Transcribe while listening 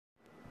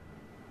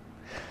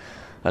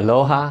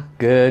Aloha,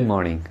 good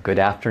morning, good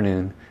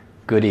afternoon,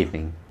 good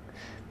evening.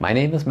 My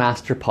name is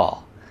Master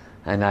Paul,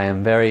 and I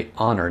am very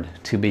honored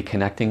to be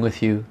connecting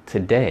with you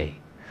today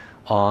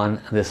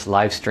on this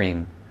live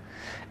stream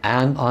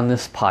and on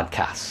this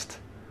podcast.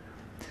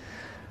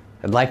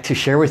 I'd like to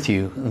share with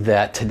you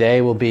that today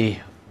will be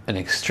an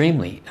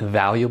extremely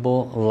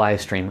valuable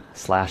live stream /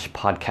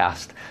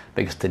 podcast,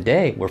 because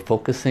today we're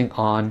focusing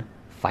on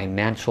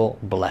financial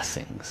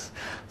blessings.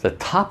 The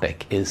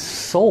topic is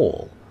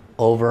soul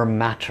over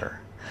matter.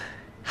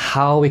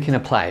 How we can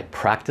apply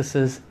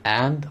practices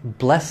and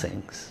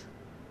blessings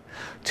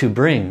to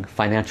bring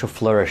financial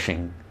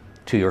flourishing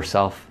to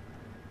yourself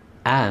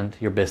and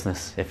your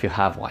business if you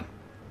have one.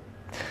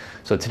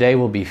 So today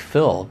will be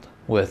filled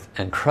with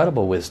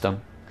incredible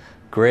wisdom,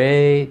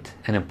 great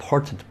and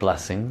important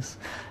blessings,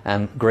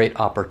 and great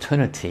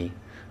opportunity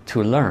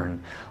to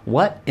learn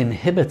what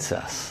inhibits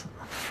us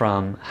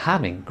from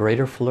having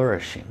greater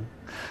flourishing,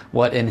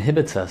 what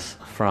inhibits us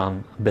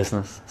from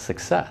business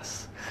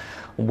success,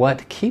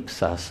 what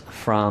keeps us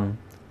from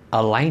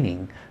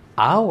aligning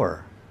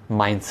our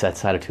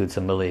mindsets, attitudes,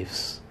 and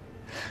beliefs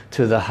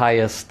to the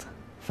highest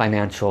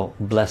financial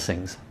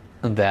blessings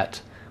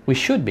that we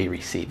should be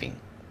receiving.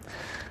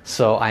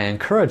 So I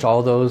encourage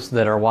all those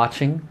that are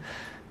watching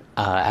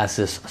as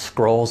this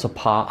scrolls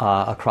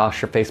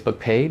across your Facebook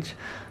page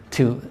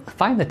to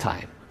find the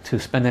time to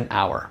spend an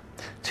hour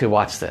to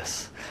watch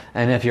this.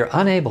 And if you're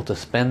unable to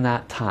spend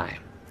that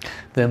time,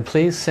 then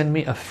please send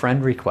me a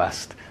friend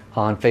request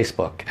on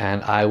Facebook,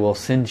 and I will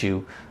send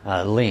you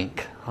a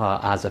link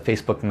as a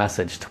Facebook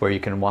message to where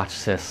you can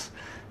watch this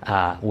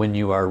when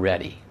you are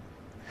ready.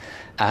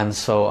 And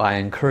so I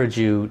encourage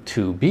you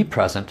to be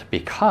present,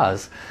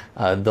 because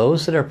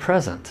those that are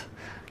present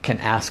can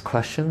ask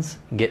questions,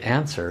 get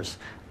answers,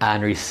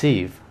 and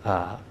receive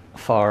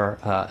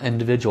far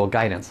individual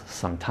guidance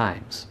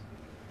sometimes.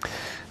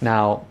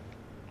 Now,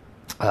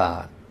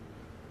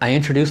 I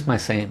introduced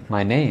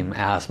my name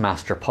as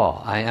Master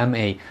Paul. I am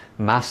a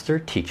master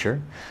teacher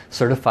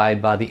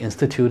certified by the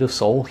Institute of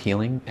Soul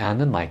Healing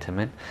and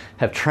Enlightenment,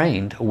 have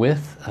trained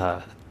with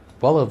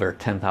well over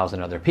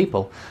 10,000 other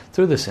people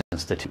through this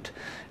institute,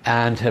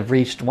 and have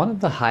reached one of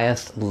the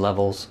highest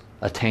levels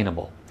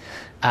attainable.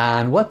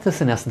 And what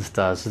this in essence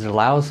does is it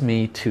allows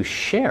me to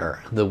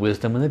share the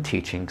wisdom and the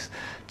teachings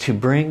to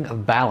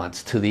bring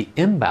balance to the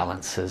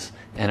imbalances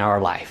in our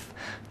life,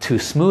 to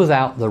smooth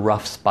out the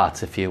rough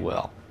spots, if you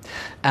will.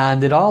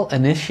 And it all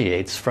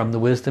initiates from the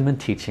wisdom and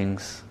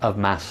teachings of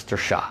Master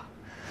Sha.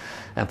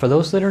 And for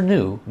those that are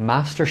new,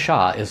 Master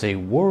Sha is a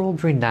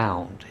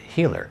world-renowned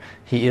healer.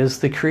 He is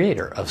the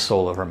creator of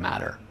Soul Over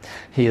Matter.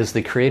 He is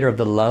the creator of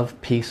the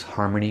Love, Peace,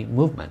 Harmony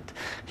movement.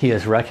 He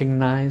is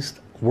recognized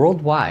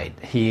worldwide.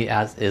 He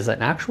is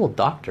an actual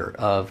doctor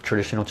of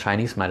traditional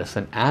Chinese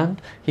medicine,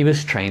 and he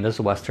was trained as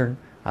a Western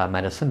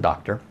medicine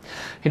doctor.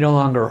 He no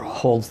longer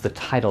holds the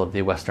title of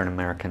the Western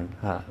American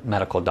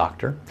medical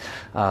doctor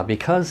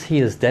because he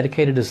has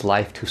dedicated his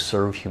life to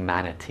serve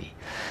humanity.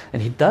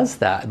 And he does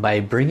that by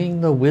bringing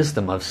the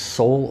wisdom of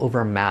soul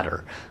over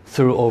matter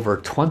through over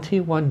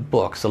 21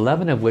 books,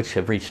 11 of which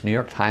have reached New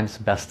York Times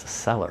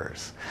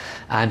bestsellers.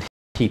 And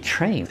he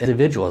trains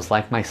individuals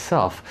like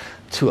myself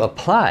to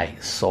apply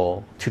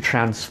soul to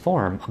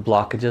transform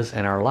blockages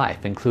in our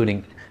life,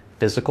 including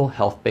physical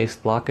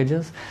health-based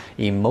blockages,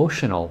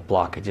 emotional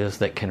blockages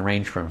that can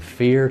range from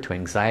fear to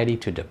anxiety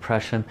to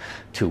depression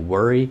to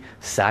worry,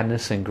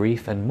 sadness and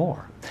grief, and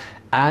more.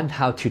 And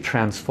how to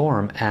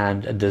transform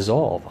and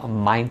dissolve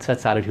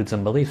mindsets, attitudes,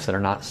 and beliefs that are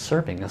not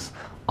serving us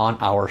on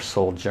our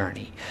soul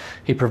journey.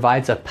 He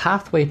provides a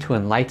pathway to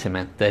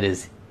enlightenment that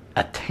is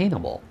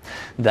attainable,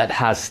 that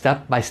has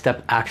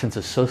step-by-step actions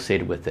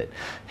associated with it.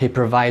 He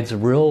provides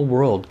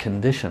real-world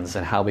conditions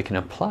and how we can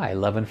apply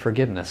love and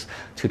forgiveness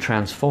to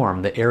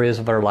transform the areas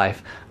of our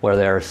life where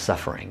there is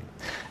suffering.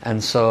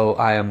 And so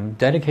I am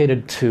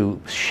dedicated to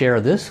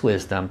share this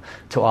wisdom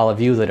to all of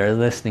you that are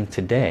listening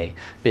today,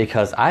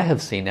 because I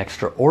have seen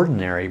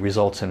extraordinary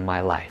results in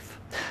my life.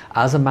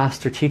 As a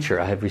master teacher,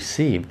 I have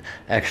received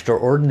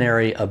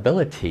extraordinary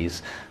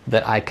abilities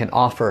that I can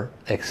offer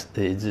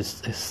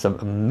some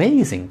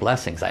amazing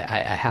blessings. I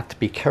have to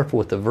be careful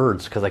with the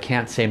words because I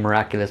can't say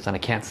miraculous and I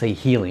can't say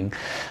healing,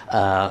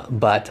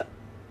 but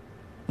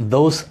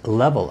those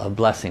level of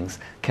blessings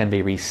can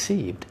be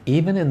received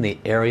even in the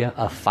area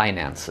of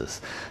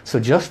finances. So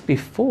just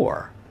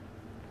before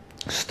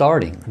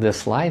starting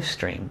this live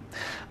stream,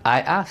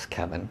 I asked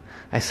Kevin,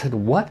 I said,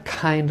 what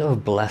kind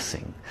of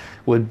blessing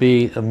would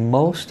be the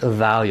most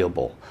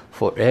valuable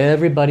for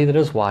everybody that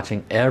is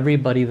watching,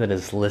 everybody that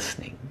is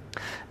listening?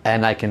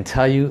 And I can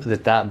tell you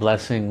that that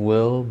blessing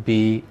will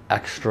be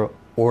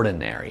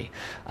extraordinary.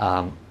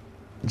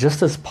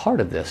 Just as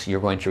part of this,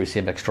 you're going to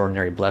receive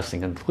extraordinary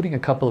blessing, including a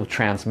couple of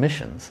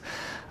transmissions.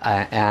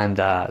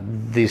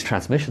 These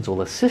transmissions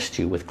will assist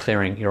you with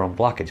clearing your own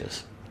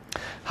blockages.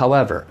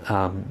 However,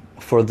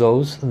 for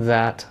those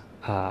that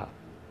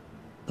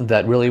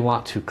really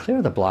want to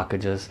clear the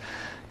blockages,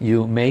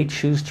 you may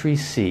choose to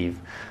receive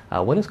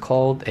what is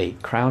called a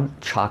crown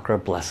chakra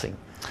blessing.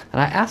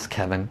 And I asked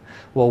Kevin,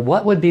 well,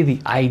 what would be the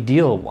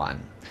ideal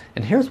one?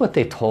 And here's what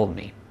they told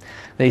me.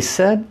 They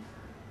said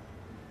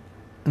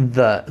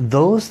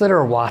those that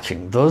are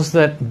watching, those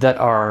that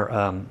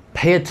are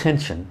pay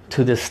attention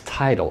to this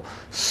title,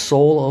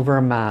 Soul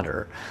Over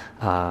Matter,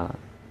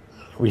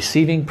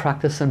 receiving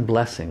practice and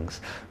blessings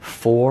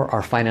for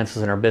our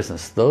finances and our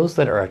business. Those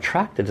that are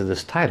attracted to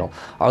this title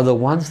are the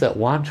ones that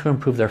want to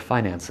improve their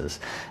finances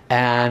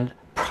and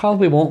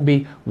probably won't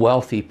be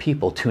wealthy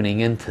people tuning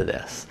into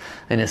this.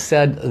 And it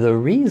said the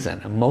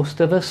reason most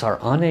of us are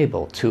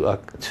unable to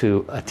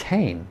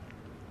attain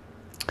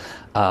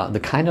the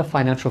kind of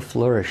financial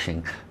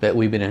flourishing that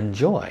we would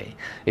enjoy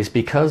is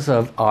because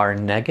of our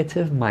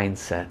negative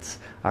mindsets,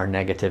 our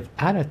negative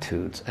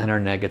attitudes, and our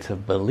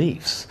negative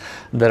beliefs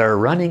that are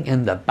running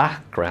in the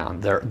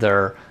background.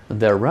 They're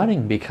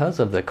running because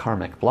of the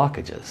karmic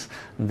blockages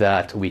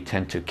that we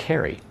tend to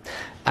carry.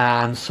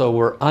 And so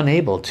we're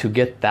unable to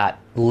get that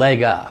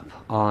leg up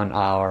on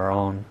our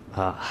own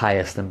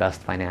highest and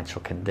best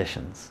financial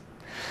conditions.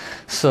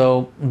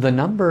 So the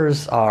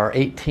numbers are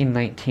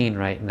 1819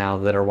 right now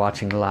that are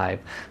watching live.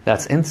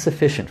 That's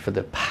insufficient for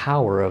the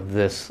power of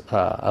this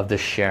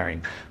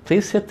sharing.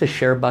 Please hit the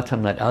share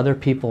button, let other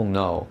people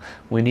know.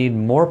 We need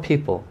more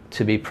people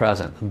to be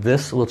present.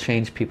 This will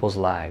change people's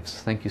lives.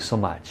 Thank you so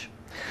much.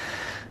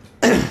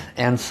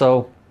 And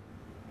so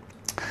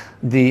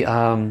the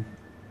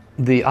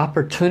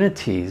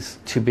opportunities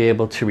to be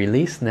able to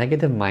release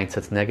negative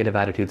mindsets, negative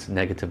attitudes,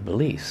 negative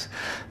beliefs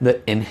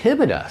that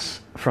inhibit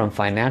us from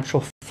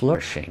financial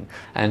flourishing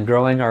and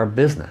growing our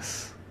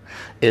business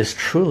is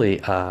truly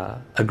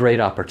a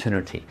great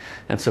opportunity.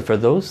 And so for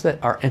those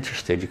that are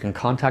interested, you can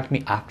contact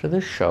me after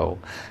the show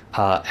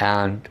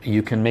and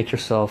you can make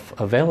yourself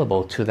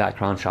available to that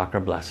crown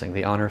chakra blessing.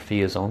 The honor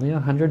fee is only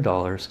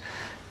 $100.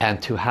 And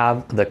to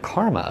have the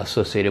karma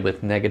associated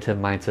with negative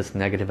mindsets,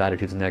 negative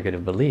attitudes,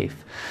 negative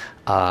belief,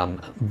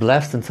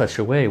 blessed in such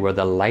a way where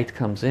the light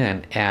comes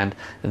in and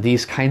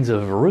these kinds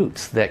of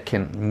roots that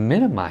can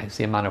minimize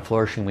the amount of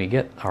flourishing we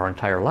get our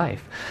entire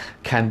life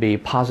can be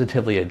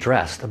positively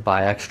addressed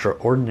by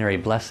extraordinary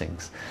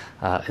blessings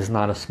is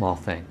not a small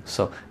thing.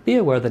 So be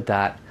aware that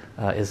that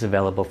is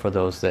available for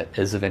those that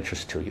is of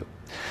interest to you.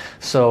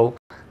 So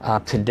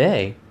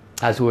today,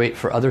 as we wait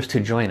for others to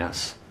join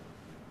us,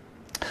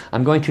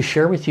 I'm going to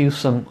share with you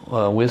some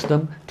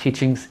wisdom,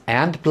 teachings,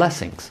 and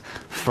blessings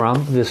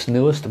from this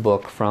newest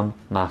book from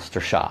Master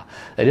Sha.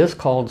 It is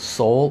called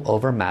Soul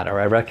Over Matter.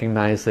 I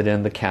recognize that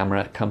in the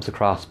camera it comes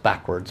across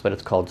backwards, but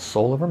it's called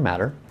Soul Over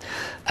Matter.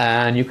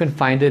 And you can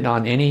find it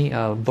on any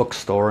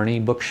bookstore, any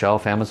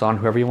bookshelf, Amazon,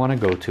 whoever you want to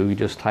go to. You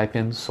just type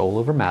in Soul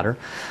Over Matter.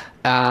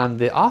 And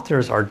the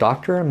authors are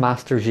Dr. and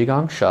Master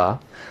Zhigang Sha,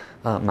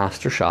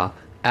 Master Sha,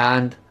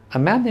 and a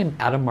man named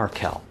Adam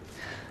Markel.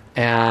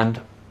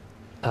 And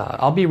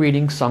I'll be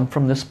reading some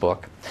from this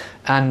book.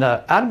 And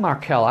Adam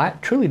Markel, I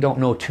truly don't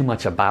know too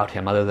much about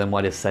him other than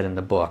what is said in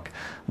the book.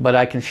 But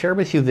I can share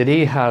with you that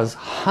he has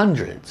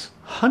hundreds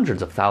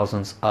of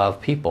thousands of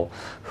people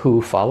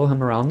who follow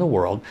him around the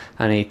world,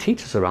 and he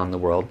teaches around the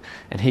world.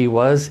 And he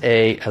was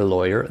a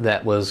lawyer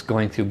that was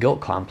going through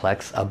guilt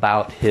complex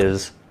about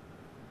his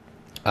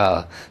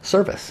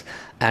service.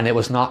 And it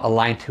was not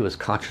aligned to his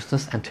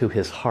consciousness and to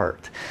his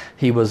heart.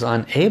 He was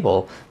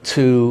unable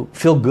to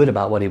feel good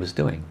about what he was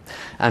doing.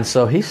 And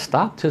so he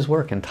stopped his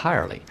work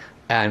entirely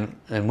and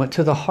went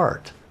to the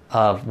heart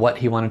of what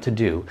he wanted to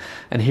do.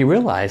 And he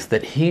realized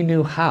that he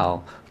knew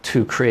how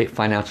to create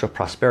financial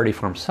prosperity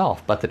for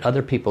himself, but that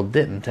other people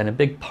didn't. And a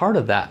big part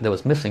of that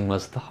was missing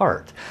was the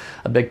heart.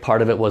 A big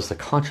part of it was the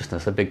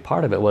consciousness. A big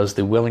part of it was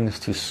the willingness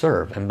to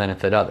serve and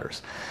benefit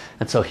others.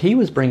 And so he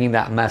was bringing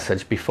that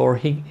message before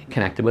he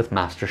connected with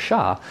Master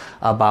Sha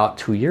about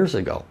 2 years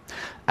ago.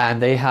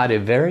 And they had a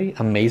very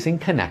amazing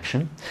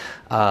connection.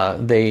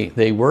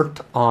 They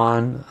worked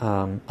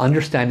on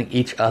understanding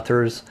each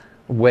other's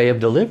way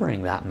of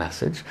delivering that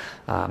message.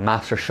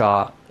 Master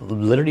Sha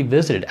literally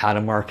visited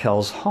Adam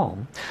Markel's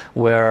home,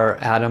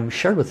 where Adam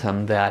shared with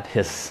him that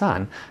his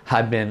son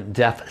had been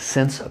deaf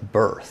since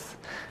birth.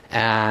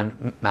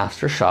 And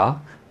Master Sha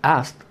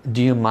asked,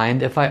 do you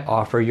mind if I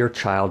offer your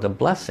child a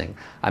blessing?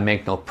 I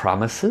make no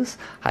promises.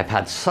 I've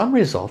had some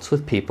results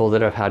with people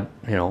that have had,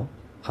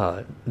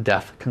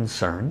 deaf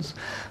concerns,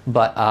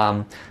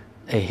 but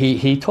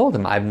he told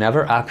him, I've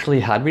never actually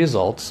had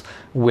results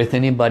with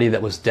anybody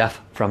that was deaf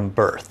from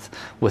birth.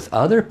 With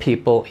other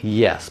people,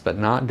 yes, but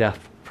not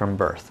deaf from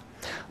birth.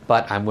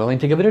 But I'm willing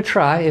to give it a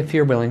try if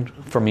you're willing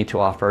for me to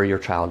offer your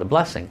child a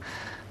blessing.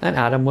 And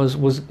Adam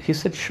he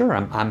said, sure,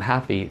 I'm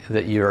happy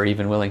that you're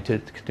even willing to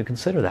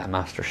consider that,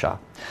 Master Sha.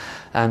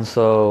 And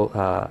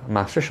so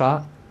Master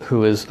Sha,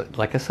 who is,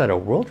 like I said, a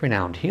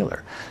world-renowned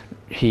healer,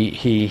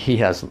 he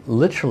has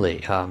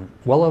literally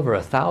well over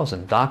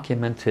 1,000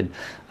 documented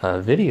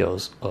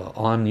videos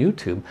on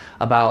YouTube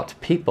about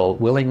people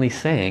willingly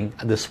saying,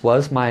 this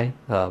was my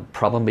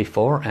problem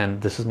before and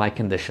this is my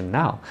condition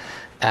now.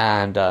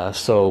 And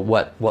so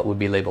what would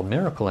be labeled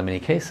miracle in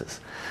many cases.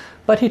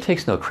 But he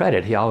takes no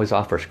credit. He always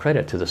offers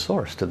credit to the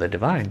source, to the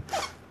divine.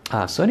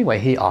 So anyway,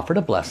 he offered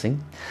a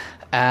blessing.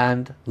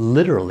 And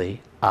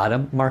literally,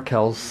 Adam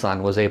Markel's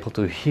son was able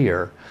to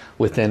hear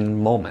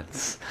within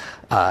moments.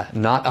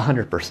 Not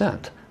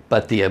 100%,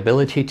 but the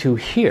ability to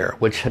hear,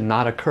 which had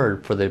not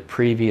occurred for the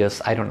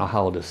previous, I don't know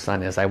how old his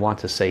son is, I want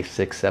to say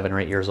 6, 7, or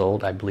 8 years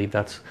old. I believe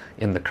that's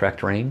in the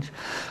correct range.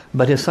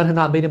 But his son had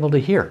not been able to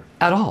hear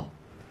at all,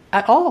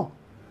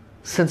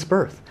 since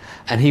birth.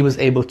 And he was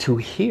able to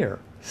hear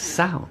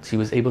sounds. He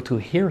was able to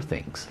hear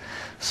things.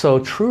 So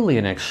truly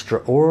an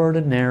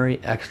extraordinary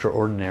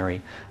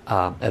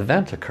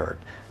event occurred.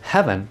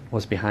 Heaven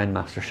was behind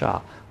Master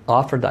Sha,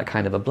 offered that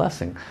kind of a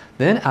blessing.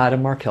 Then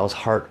Adam Markel's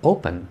heart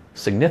opened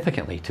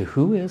significantly to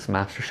who is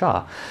Master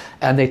Sha.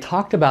 And they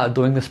talked about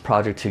doing this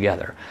project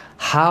together.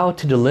 How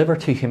to deliver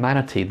to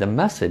humanity the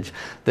message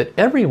that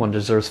everyone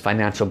deserves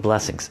financial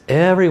blessings.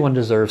 Everyone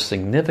deserves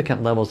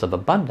significant levels of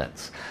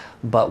abundance.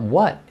 But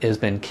what has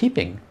been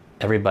keeping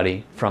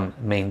everybody from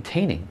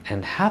maintaining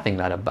and having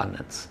that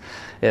abundance?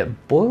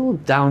 It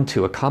boiled down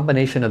to a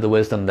combination of the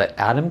wisdom that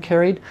Adam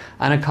carried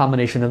and a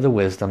combination of the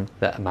wisdom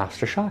that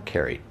Master Sha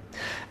carried.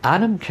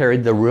 Adam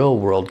carried the real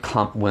world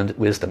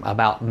wisdom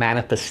about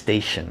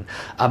manifestation,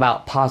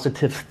 about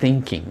positive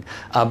thinking,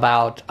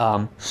 about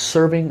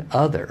serving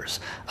others,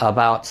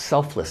 about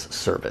selfless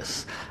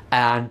service,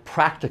 and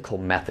practical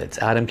methods.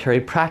 Adam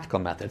carried practical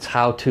methods,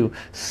 how to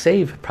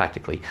save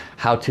practically,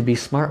 how to be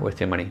smart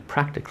with your money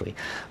practically.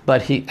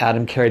 But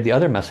Adam carried the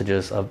other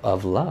messages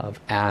of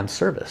love and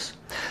service.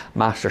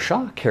 Master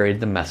Sha carried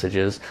the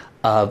messages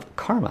of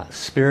karma,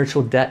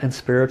 spiritual debt and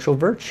spiritual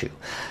virtue.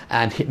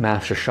 And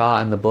Master Sha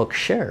in the book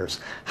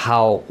shares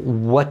how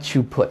what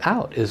you put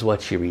out is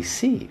what you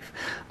receive.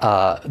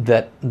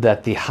 That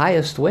the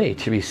highest way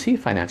to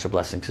receive financial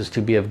blessings is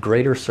to be of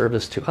greater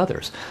service to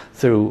others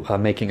through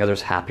making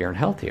others happier and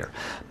healthier.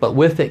 But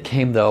with it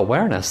came the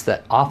awareness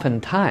that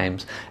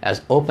oftentimes,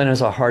 as open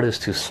as our heart is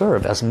to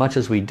serve, as much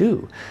as we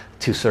do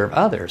to serve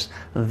others,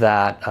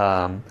 that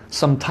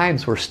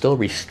sometimes we're still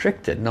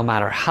restricted. No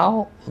matter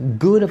how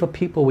good of a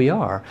people we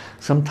are,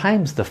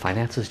 sometimes the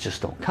finances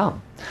just don't come.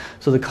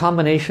 So the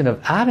combination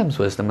of Adam's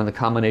wisdom and the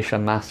combination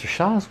of Master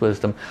Sha's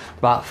wisdom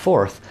brought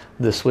forth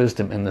this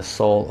wisdom in the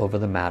Soul Over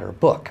the Matter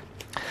book.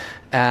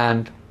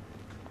 And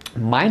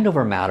Mind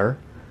Over Matter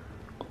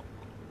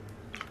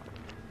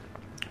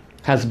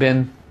has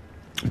been,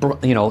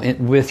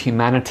 with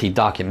humanity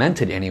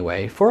documented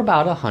anyway, for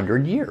about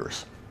 100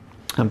 years.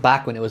 And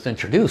back when it was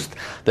introduced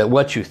that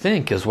what you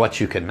think is what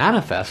you can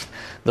manifest,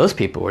 those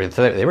people were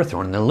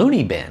thrown in the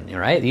loony bin,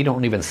 right? You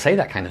don't even say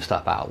that kind of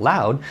stuff out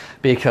loud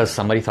because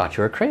somebody thought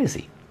you were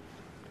crazy.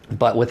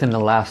 But within the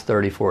last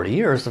 30, 40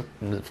 years,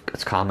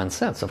 it's common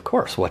sense. Of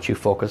course, what you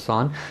focus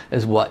on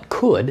is what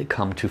could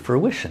come to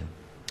fruition.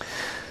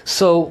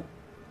 So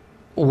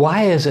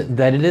why is it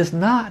that it is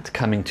not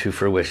coming to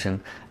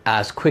fruition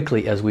as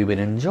quickly as we would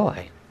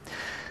enjoy?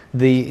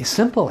 The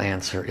simple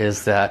answer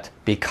is that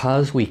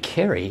because we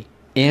carry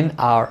in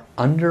our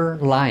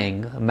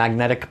underlying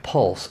magnetic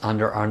pulse,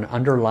 under our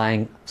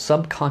underlying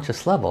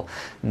subconscious level,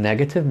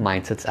 negative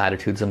mindsets,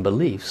 attitudes, and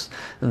beliefs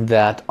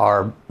that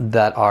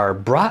are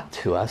brought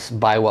to us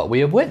by what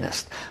we have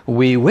witnessed.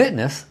 We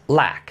witness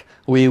lack.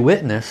 We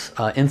witness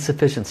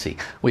insufficiency.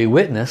 We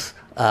witness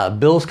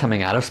bills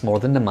coming at us more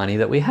than the money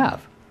that we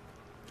have.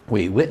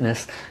 We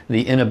witness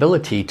the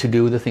inability to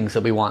do the things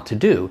that we want to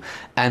do,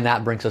 and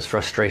that brings us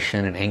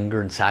frustration and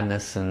anger and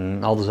sadness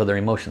and all those other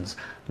emotions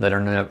that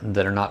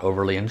are not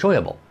overly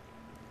enjoyable.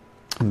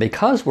 And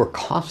because we're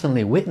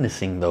constantly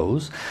witnessing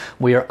those,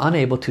 we are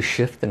unable to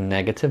shift the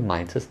negative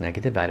mindsets,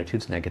 negative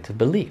attitudes, negative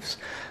beliefs,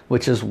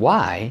 which is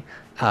why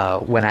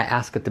when I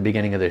asked at the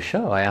beginning of the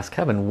show, I asked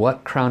Kevin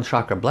what crown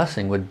chakra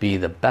blessing would be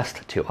the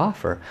best to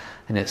offer,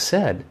 and it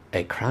said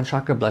a crown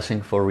chakra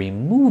blessing for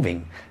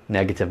removing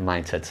negative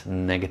mindsets,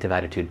 negative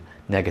attitude,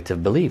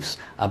 negative beliefs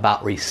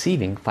about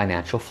receiving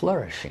financial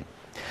flourishing.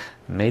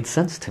 Made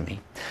sense to me.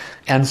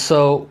 And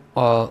so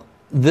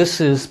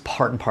this is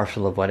part and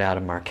parcel of what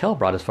Adam Markel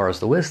brought as far as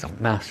the wisdom.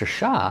 Master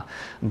Sha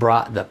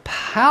brought the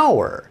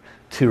power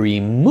to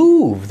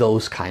remove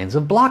those kinds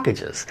of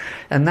blockages,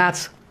 and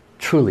that's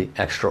truly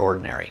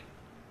extraordinary.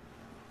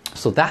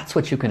 So that's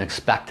what you can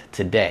expect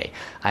today.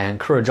 I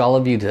encourage all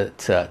of you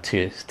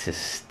to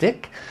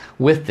stick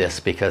with this,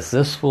 because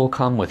this will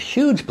come with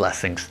huge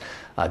blessings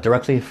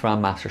directly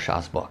from Master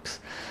Sha's books.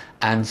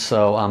 And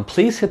so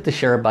please hit the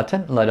share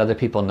button, let other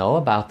people know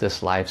about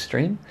this live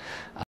stream.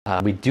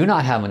 We do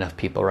not have enough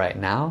people right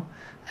now,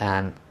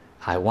 and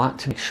I want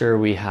to make sure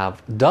we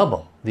have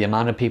double the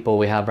amount of people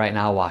we have right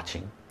now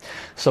watching.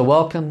 So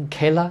welcome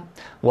Kayla,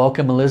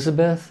 welcome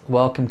Elizabeth,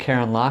 welcome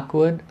Karen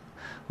Lockwood,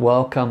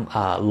 welcome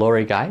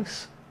Lori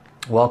Geis,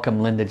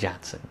 welcome Linda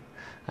Jansen,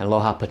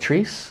 aloha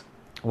Patrice,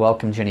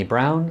 welcome Jenny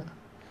Brown,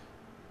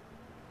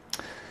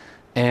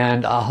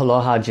 and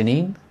aloha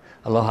Janine,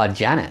 aloha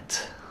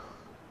Janet,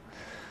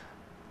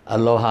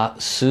 aloha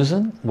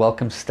Susan,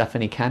 welcome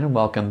Stephanie Cannon,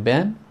 welcome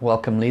Ben,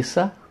 welcome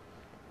Lisa,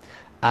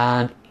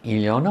 and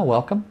Ileana,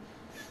 welcome.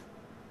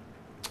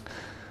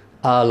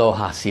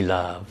 Aloha Sea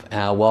Love,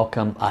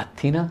 welcome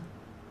Tina,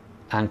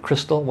 and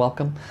Crystal,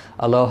 welcome.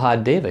 Aloha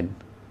David,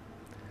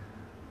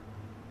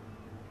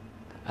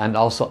 and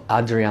also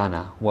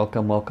Adriana.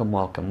 Welcome, welcome,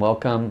 welcome.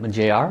 Welcome,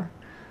 JR.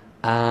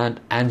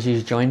 And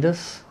Angie's joined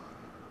us.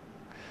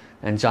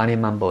 And Johnny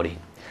Mambodi.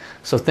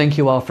 So thank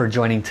you all for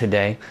joining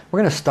today.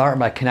 We're going to start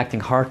by connecting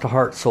heart to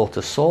heart, soul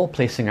to soul,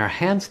 placing our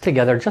hands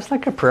together just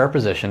like a prayer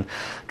position,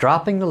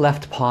 dropping the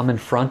left palm in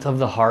front of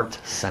the heart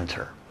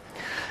center.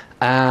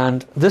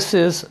 And this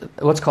is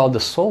what's called the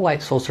Soul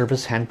Light Soul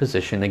Service hand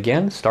position.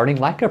 Again, starting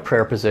like a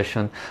prayer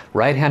position,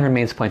 right hand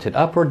remains pointed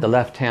upward, the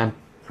left hand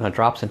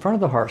drops in front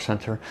of the heart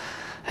center,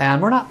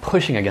 and we're not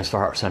pushing against the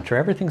heart center.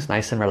 Everything's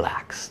nice and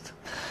relaxed.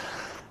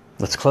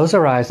 Let's close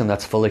our eyes and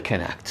let's fully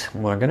connect.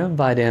 We're going to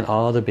invite in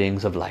all the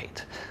beings of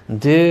light.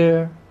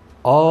 Dear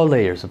all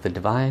layers of the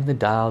divine, the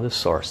Tao, the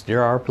source,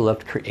 dear our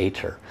beloved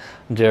creator,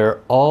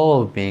 dear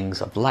all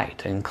beings of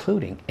light,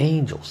 including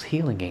angels,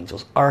 healing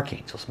angels,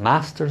 archangels,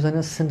 masters and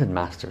ascended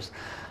masters,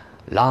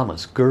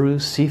 lamas,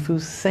 gurus,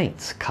 sifus,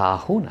 saints,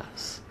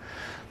 kahunas,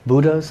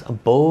 buddhas,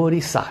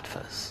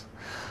 bodhisattvas,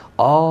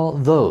 all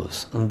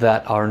those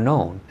that are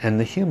known in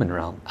the human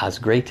realm as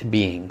great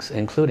beings,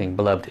 including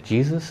beloved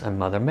Jesus and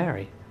Mother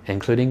Mary,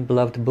 including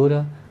beloved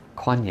Buddha,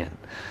 Kuan Yin.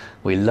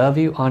 We love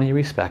you, honor you,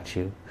 respect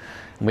you.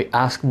 And we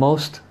ask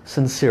most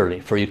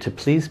sincerely for you to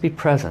please be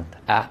present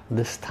at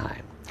this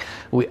time.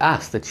 We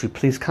ask that you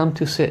please come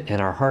to sit in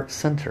our heart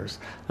centers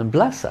and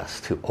bless us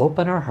to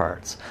open our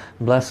hearts.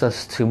 Bless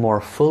us to more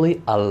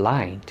fully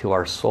align to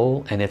our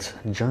soul and its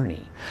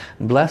journey.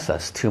 Bless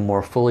us to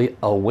more fully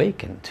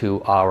awaken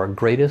to our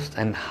greatest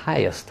and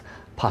highest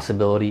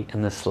possibility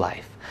in this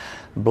life.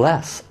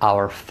 Bless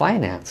our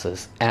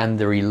finances and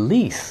the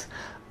release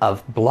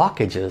of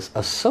blockages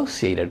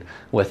associated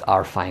with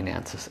our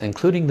finances,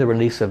 including the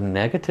release of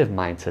negative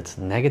mindsets,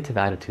 negative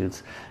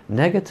attitudes,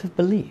 negative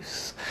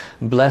beliefs.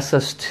 Bless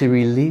us to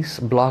release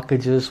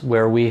blockages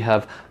where we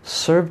have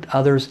served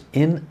others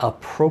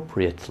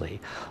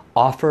inappropriately,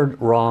 offered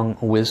wrong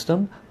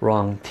wisdom,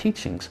 wrong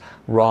teachings,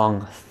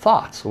 wrong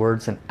thoughts,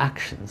 words and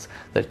actions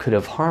that could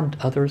have harmed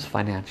others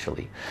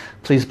financially.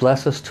 Please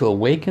bless us to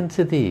awaken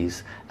to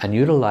these and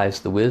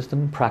utilize the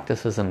wisdom,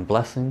 practices and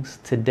blessings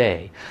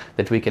today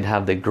that we can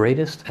have the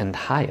greatest and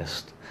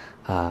highest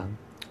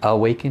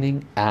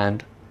awakening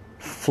and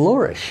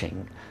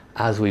flourishing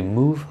as we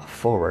move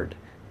forward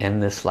in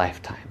this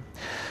lifetime.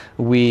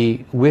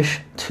 We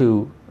wish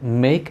to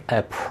make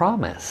a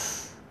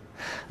promise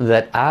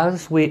that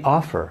as we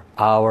offer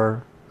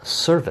our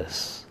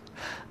service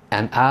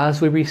and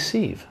as we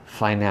receive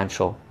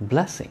financial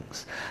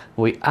blessings,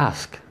 we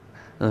ask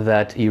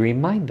that you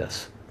remind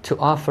us to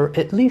offer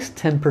at least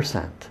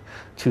 10%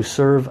 to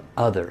serve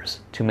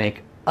others, to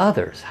make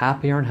others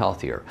happier and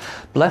healthier.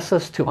 Bless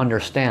us to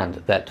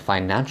understand that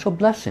financial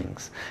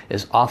blessings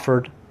is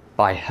offered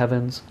by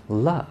heaven's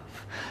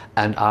love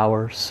and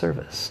our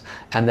service,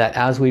 and that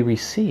as we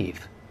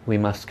receive, we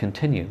must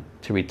continue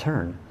to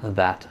return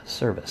that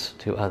service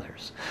to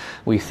others.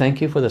 We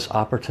thank you for this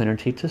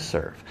opportunity to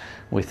serve.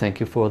 We thank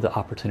you for the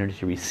opportunity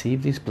to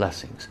receive these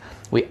blessings.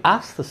 We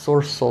ask the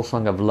Source Soul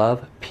Song of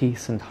love,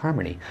 peace and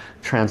harmony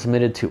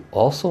transmitted to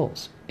all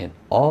souls in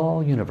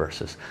all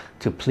universes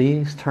to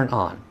please turn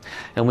on.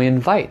 And we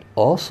invite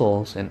all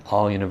souls in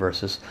all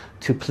universes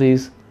to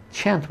please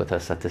chant with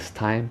us at this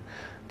time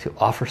to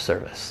offer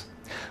service.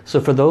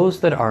 So for those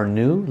that are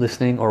new,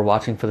 listening or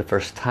watching for the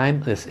first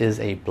time, this is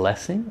a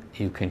blessing.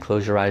 You can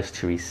close your eyes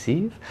to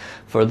receive.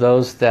 For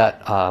those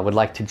that would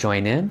like to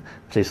join in,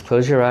 please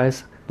close your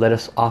eyes. Let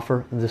us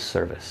offer this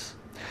service.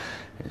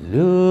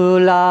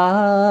 Lula,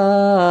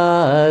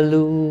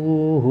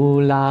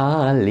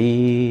 lula,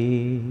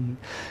 li.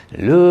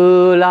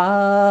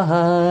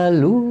 Lula,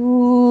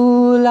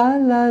 lula,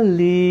 la,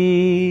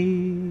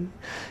 li.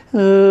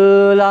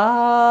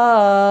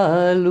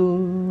 Lula,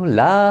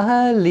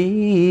 lula,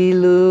 li,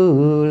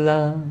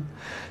 lula.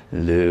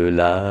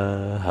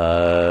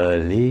 Lula,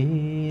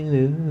 li,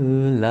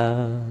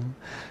 lula.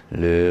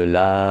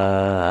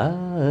 Lula,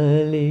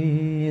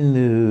 li,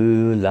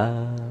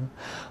 lula.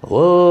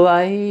 我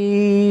爱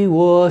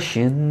我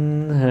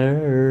心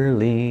儿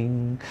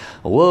灵，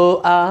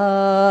我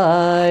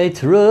爱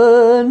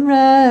纯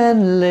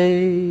然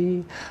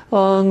泪，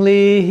望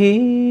里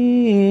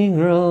形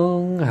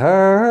容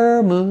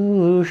和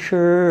睦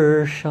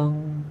世上，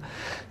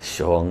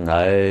相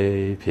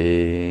爱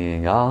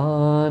平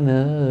安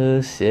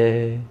和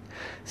谐，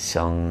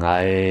相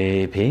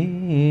爱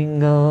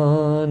平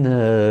安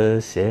和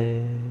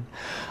谐。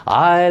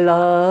I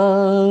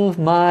love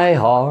my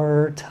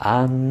heart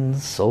and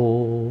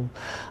soul.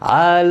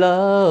 I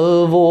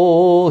love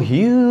all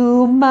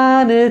humanity.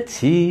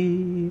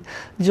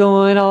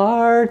 Join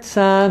hearts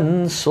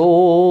and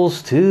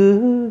souls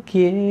together.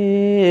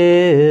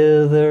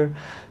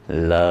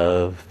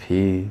 Love,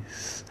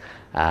 peace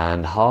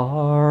and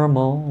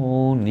harmony.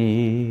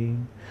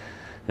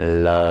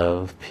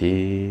 Love,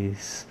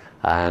 peace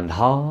and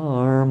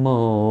harmony.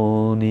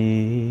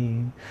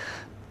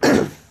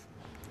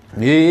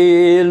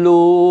 Eloha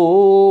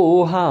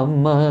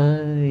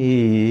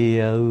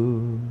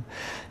maiau,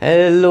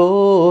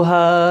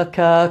 Eloha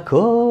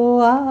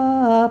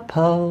kakoa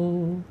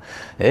pau,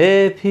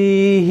 E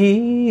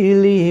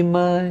pihili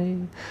mai,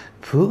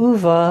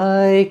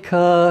 Fu'uvai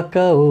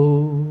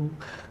kakao,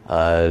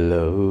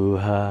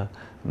 aloha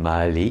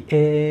mali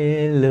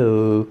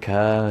elokahi,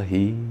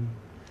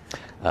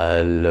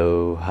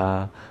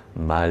 aloha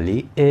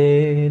mali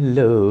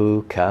elokahi.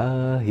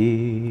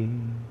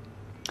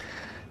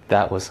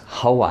 That was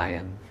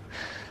Hawaiian.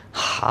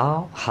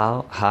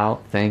 How,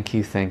 thank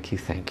you, thank you,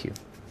 thank you.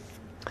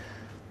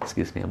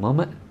 Excuse me a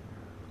moment.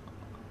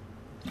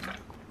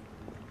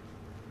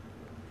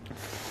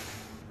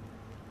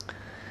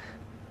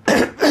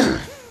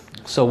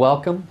 So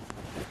welcome.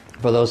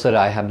 For those that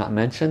I have not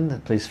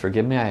mentioned, please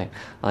forgive me, I'm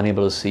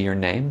unable to see your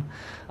name.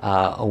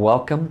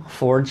 Welcome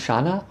Ford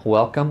Shana,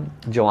 welcome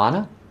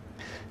Joanne,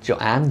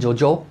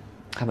 Jojo.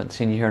 Haven't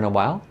seen you here in a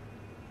while.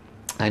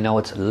 I know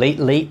it's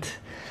late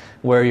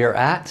where you're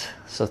at,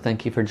 so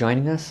thank you for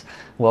joining us.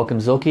 Welcome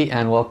Zoki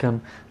and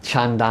welcome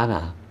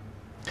Chandana.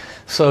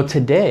 So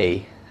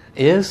today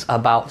is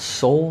about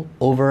soul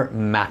over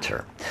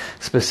matter,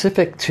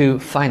 specific to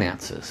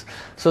finances.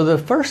 So the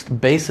first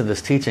base of this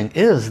teaching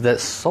is that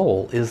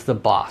soul is the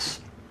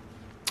boss.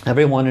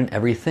 Everyone and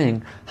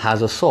everything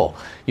has a soul.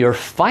 Your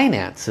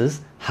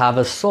finances have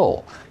a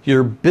soul.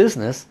 Your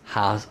business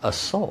has a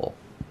soul.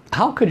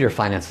 How could your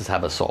finances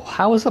have a soul?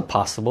 How is it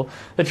possible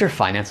that your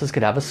finances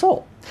could have a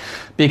soul?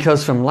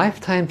 Because from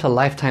lifetime to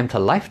lifetime to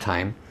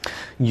lifetime,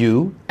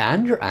 you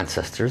and your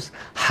ancestors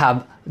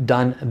have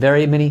done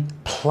very many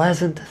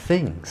pleasant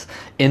things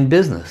in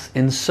business,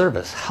 in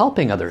service,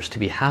 helping others to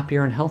be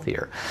happier and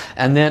healthier.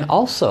 And then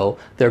also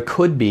there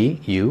could be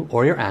you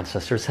or your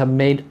ancestors have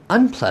made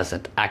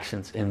unpleasant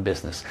actions in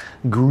business,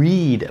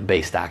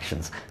 greed-based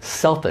actions,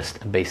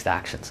 selfish-based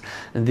actions.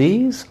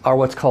 These are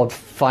what's called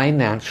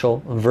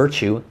financial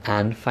virtue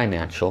and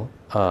financial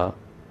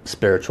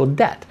spiritual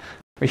debt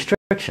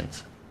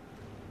restrictions.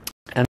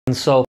 And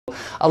so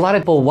a lot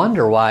of people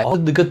wonder why all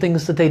the good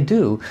things that they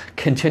do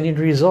continue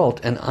to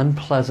result in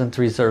unpleasant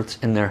results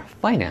in their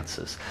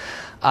finances.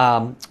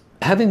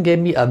 Heaven gave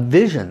me a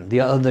vision the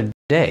other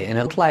day, and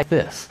it looked like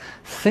this.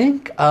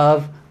 Think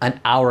of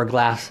an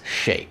hourglass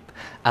shape.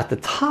 At the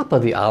top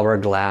of the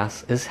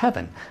hourglass is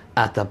heaven.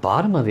 At the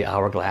bottom of the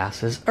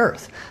hourglass is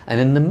earth. And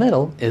in the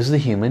middle is the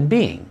human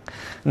being.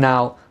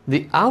 Now,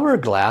 the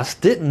hourglass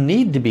didn't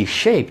need to be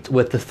shaped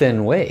with the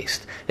thin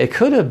waist. It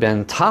could have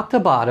been top to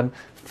bottom,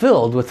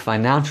 filled with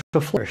financial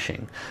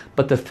flourishing.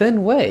 But the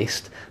thin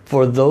waist,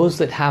 for those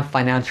that have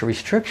financial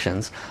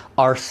restrictions,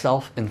 are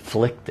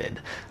self-inflicted.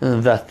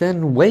 The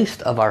thin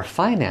waist of our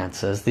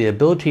finances, the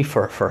ability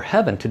for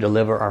heaven to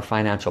deliver our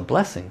financial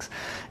blessings,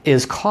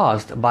 is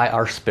caused by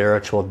our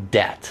spiritual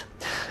debt.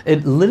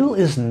 Little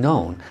is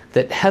known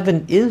that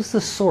heaven is the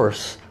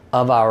source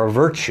of our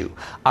virtue.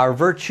 Our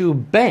virtue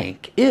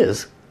bank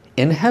is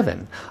in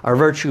heaven. Our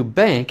virtue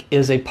bank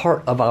is a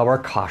part of our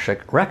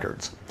Akashic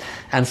records.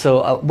 And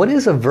so what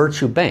is a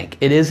virtue bank?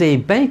 It is a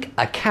bank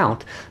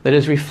account that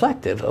is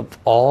reflective of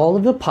all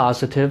of the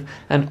positive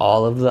and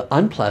all of the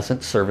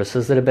unpleasant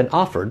services that have been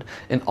offered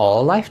in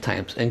all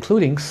lifetimes,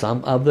 including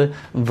some of the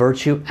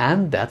virtue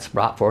and debts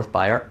brought forth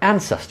by our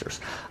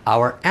ancestors.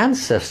 Our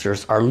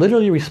ancestors are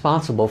literally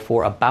responsible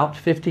for about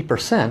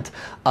 50%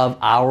 of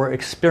our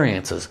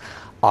experiences.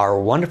 Our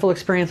wonderful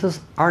experiences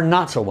are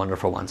not so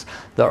wonderful ones.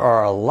 There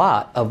are a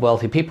lot of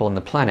wealthy people on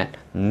the planet,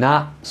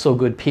 not so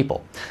good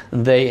people.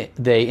 They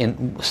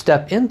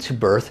step into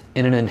birth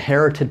in an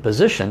inherited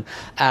position,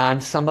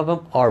 and some of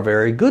them are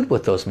very good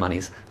with those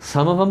monies.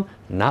 Some of them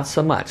not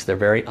so much. They're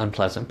very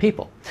unpleasant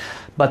people.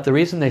 But the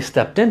reason they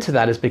stepped into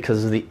that is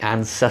because of the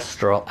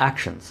ancestral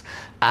actions.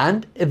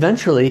 And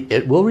eventually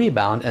it will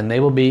rebound, and they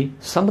will be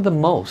some of the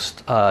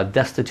most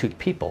destitute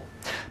people,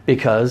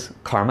 because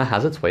karma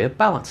has its way of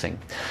balancing.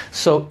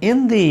 So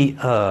in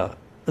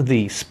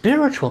the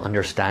spiritual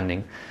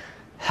understanding,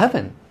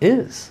 heaven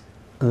is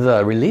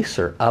the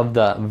releaser of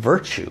the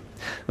virtue.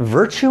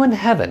 Virtue in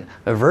heaven,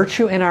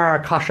 virtue in our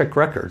Akashic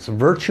records,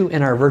 virtue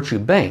in our virtue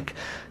bank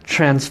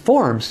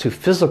transforms to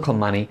physical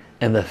money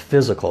in the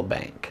physical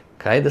bank.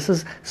 Okay, this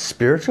is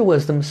spiritual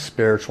wisdom,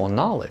 spiritual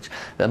knowledge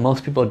that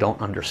most people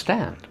don't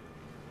understand.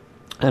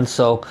 And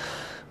so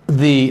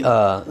the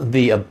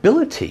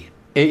ability,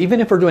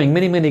 even if we're doing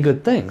many, many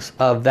good things,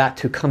 of that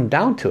to come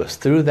down to us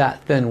through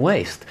that thin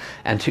waist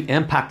and to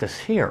impact us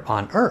here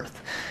on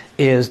earth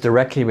is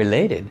directly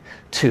related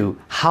to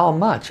how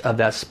much of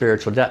that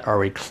spiritual debt are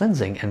we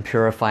cleansing and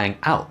purifying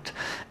out.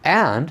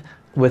 And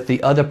with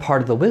the other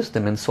part of the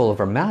wisdom in soul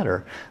over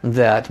matter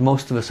that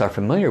most of us are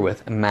familiar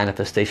with,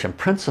 manifestation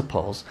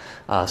principles,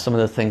 some of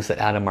the things that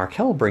Adam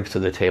Markell brings to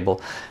the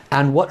table.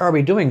 And what are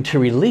we doing to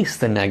release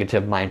the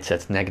negative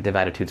mindsets, negative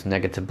attitudes,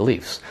 negative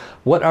beliefs?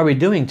 What are we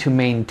doing to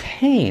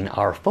maintain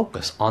our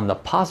focus on the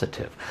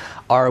positive?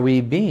 Are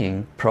we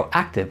being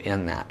proactive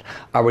in that?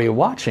 Are we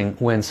watching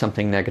when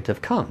something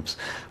negative comes?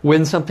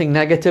 When something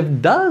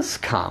negative does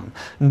come,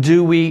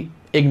 do we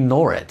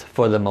ignore it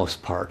for the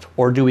most part,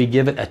 or do we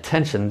give it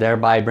attention,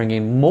 thereby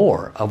bringing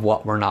more of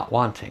what we're not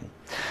wanting?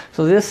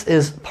 So this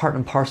is part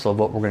and parcel of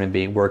what we're going to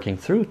be working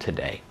through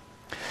today.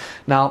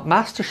 Now,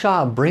 Master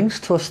Sha brings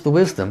to us the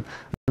wisdom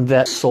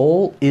that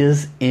soul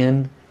is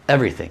in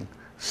everything.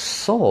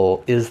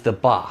 soul is the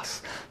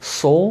boss.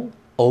 Soul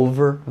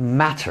over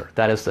matter.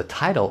 That is the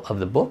title of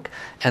the book,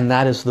 and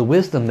that is the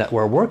wisdom that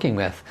we're working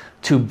with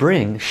to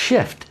bring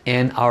shift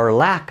in our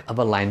lack of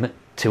alignment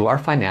to our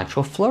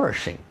financial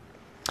flourishing.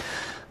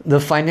 The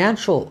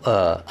financial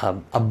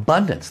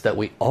abundance that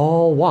we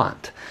all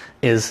want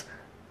is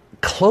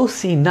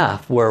close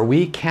enough where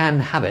we can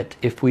have it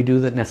if we do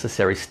the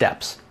necessary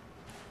steps.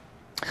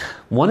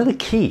 One of the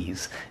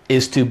keys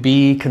is to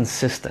be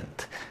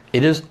consistent.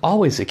 It is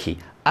always a key.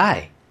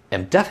 I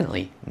am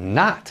definitely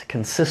not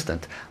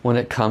consistent when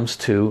it comes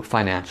to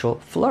financial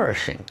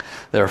flourishing.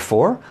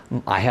 Therefore,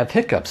 I have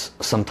hiccups.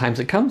 Sometimes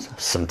it comes,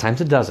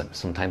 sometimes it doesn't.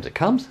 Sometimes it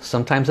comes,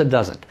 sometimes it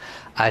doesn't.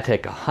 I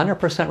take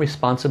 100%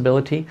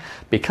 responsibility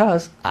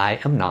because I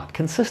am not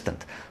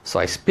consistent. So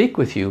I speak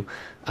with you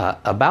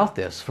about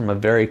this from a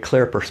very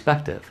clear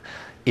perspective.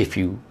 If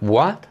you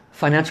want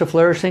financial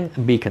flourishing,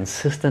 be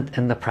consistent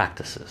in the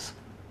practices.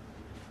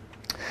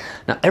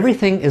 Now,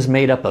 everything is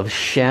made up of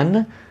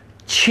Shen,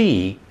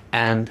 Qi,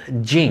 and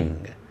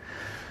Jing.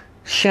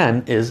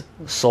 Shen is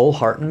soul,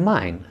 heart, and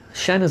mind.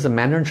 Shen is a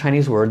Mandarin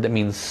Chinese word that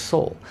means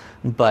soul,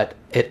 but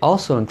it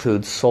also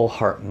includes soul,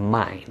 heart,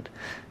 mind.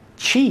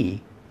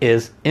 Qi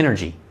is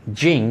energy.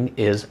 Jing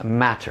is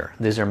matter.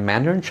 These are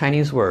Mandarin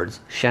Chinese words.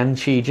 Shen,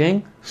 Qi,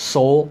 Jing,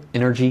 soul,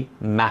 energy,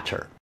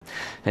 matter.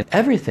 And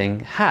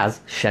everything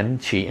has Shen,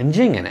 Qi, and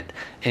Jing in it,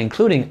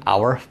 including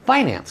our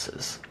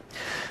finances.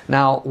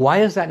 Now,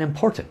 why is that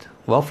important?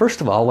 Well, first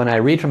of all, when I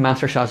read from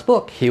Master Sha's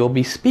book, he will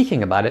be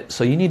speaking about it,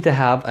 so you need to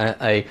have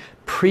a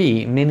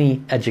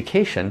pre-mini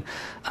education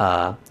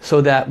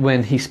so that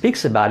when he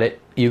speaks about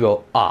it, you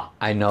go,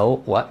 I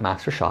know what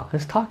Master Sha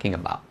is talking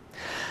about.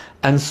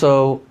 And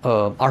so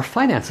our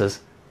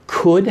finances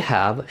could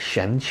have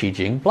Shen, Qi,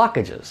 Jing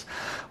blockages.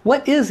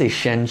 What is a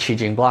Shen, Qi,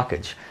 Jing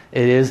blockage?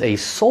 It is a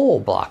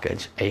soul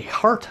blockage, a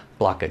heart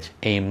blockage,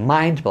 a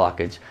mind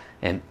blockage,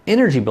 an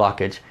energy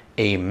blockage,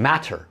 a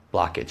matter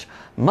blockage.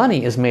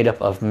 Money is made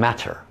up of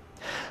matter.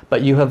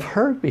 But you have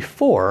heard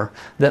before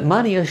that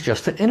money is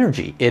just an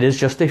energy. It is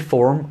just a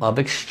form of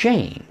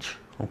exchange.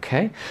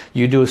 Okay?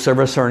 You do a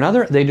service for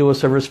another, they do a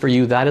service for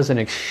you. That is an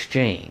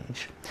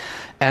exchange.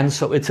 And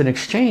so it's an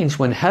exchange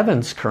when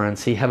heaven's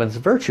currency, heaven's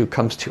virtue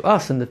comes to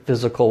us in the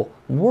physical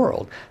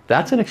world.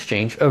 That's an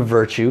exchange of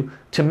virtue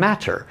to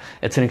matter.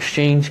 It's an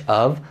exchange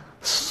of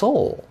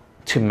soul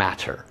to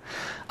matter.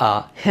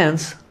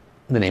 Hence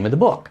the name of the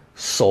book,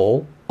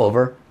 Soul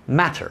over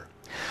Matter.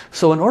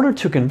 So in order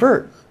to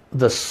convert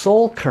the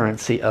soul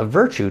currency of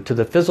virtue to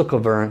the physical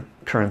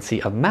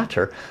currency of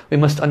matter, we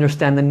must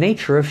understand the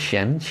nature of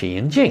Shen, Qi,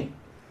 and Jing.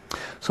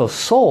 So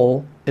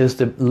soul is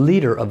the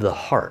leader of the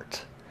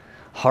heart.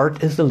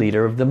 Heart is the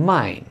leader of the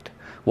mind.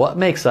 What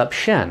makes up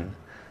Shen?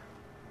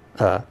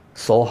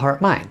 Soul,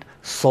 heart, mind.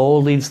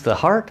 Soul leads the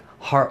heart,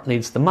 heart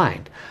leads the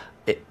mind.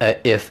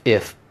 If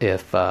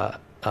the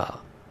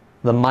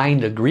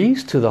mind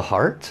agrees to the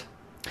heart,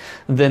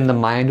 then the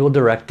mind will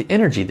direct the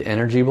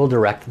energy will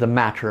direct the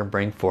matter and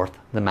bring forth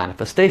the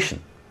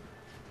manifestation.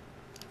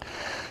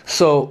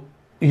 So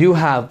you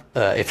have,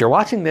 if you're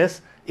watching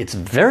this, it's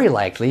very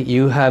likely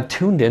you have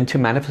tuned into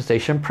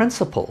manifestation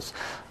principles,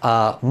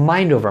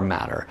 mind over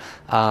matter.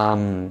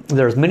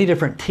 There's many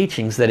different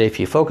teachings that if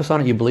you focus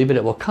on it, you believe it,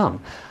 it will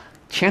come.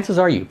 Chances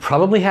are you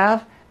probably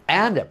have,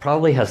 and it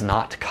probably has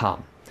not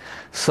come.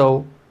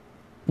 So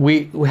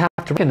we have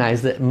to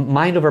recognize that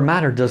mind over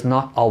matter does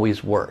not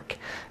always work.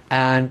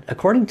 And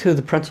according to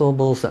the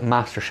principles that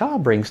Master Sha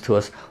brings to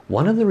us,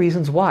 one of the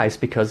reasons why is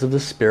because of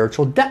the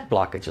spiritual debt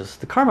blockages,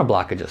 the karma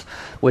blockages,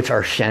 which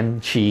are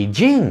Shen, Qi,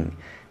 Jing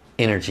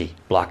energy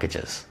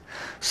blockages.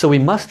 So we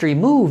must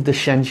remove the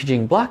Shen, Qi,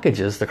 Jing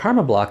blockages, the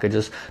karma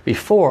blockages,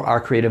 before our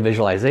creative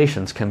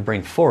visualizations can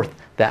bring forth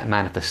that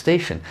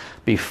manifestation,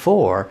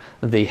 before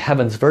the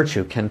heaven's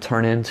virtue can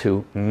turn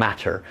into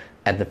matter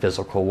at the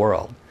physical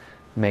world.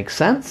 Make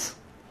sense?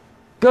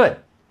 Good.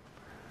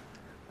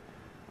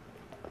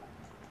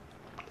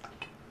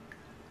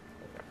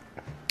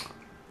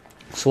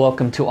 So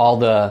welcome to all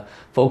the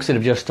folks that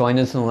have just joined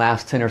us in the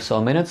last 10 or so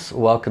minutes.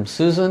 Welcome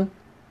Susan.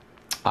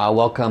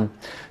 Welcome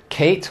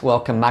Kate.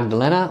 Welcome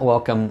Magdalena.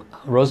 Welcome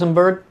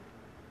Rosenberg.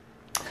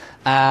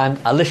 And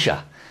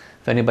Alicia.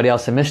 If anybody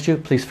else I missed you,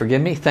 please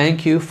forgive me.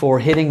 Thank you for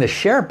hitting the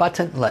share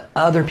button. Let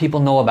other people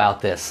know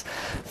about this.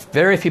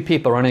 Very few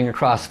people running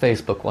across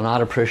Facebook will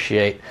not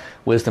appreciate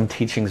wisdom,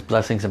 teachings,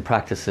 blessings, and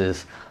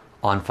practices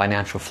on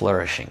financial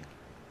flourishing.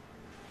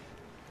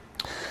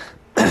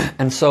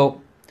 And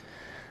so,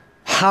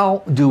 how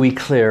do we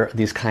clear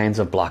these kinds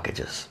of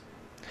blockages?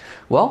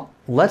 Well,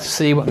 let's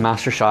see what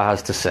Master Sha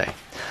has to say.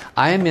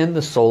 I am in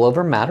the Soul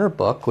Over Matter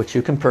book, which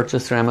you can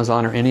purchase through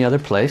Amazon or any other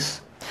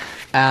place.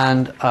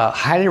 And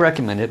highly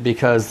recommend it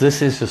because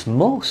this is his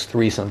most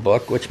recent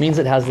book, which means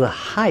it has the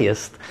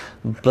highest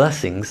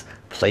blessings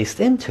placed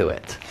into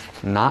it.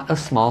 Not a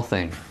small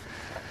thing.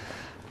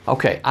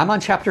 Okay, I'm on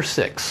chapter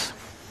 6.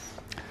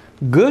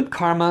 Good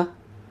karma,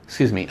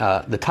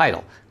 the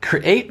title.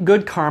 Create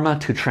good karma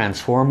to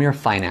transform your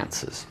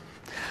finances.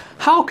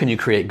 How can you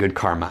create good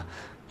karma?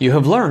 You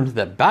have learned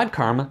that bad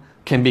karma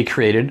can be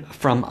created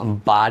from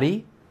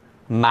body,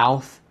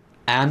 mouth,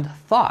 and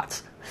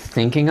thoughts.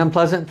 Thinking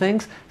unpleasant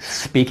things,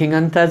 speaking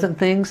unpleasant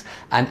things,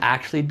 and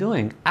actually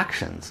doing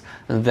actions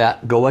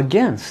that go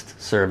against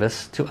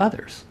service to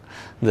others.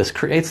 This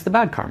creates the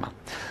bad karma.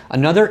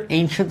 Another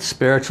ancient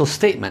spiritual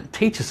statement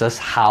teaches us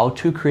how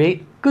to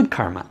create good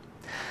karma.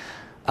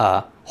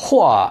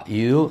 话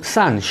语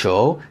善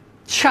手，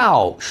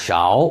巧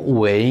少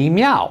微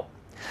妙.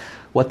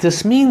 What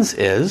this means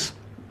is,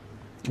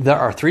 there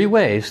are 3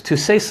 ways to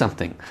say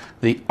something.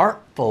 The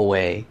artful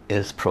way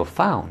is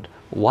profound.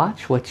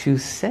 Watch what you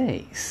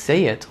say.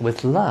 Say it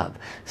with love.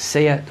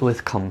 Say it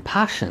with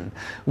compassion.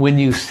 When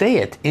you say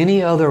it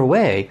any other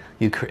way,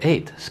 you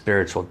create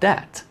spiritual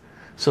debt.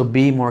 So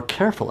be more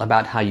careful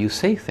about how you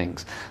say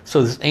things.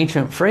 So this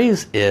ancient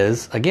phrase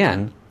is,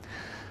 again,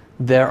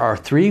 there are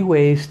 3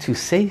 ways to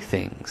say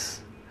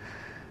things.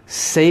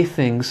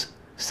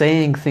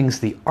 Saying things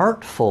the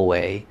artful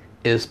way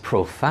is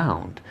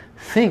profound.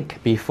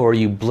 Think before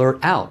you blurt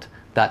out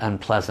that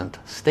unpleasant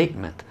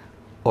statement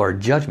or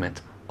judgment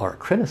or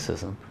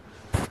criticism,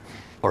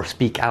 or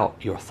speak out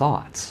your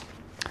thoughts.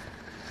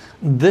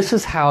 This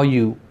is how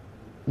you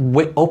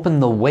open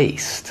the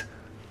waste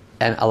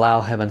and allow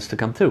heavens to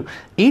come through.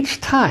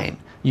 Each time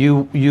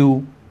you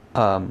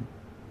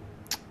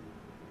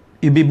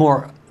be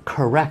more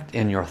correct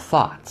in your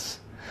thoughts.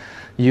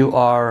 You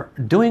are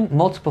doing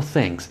multiple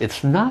things.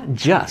 It's not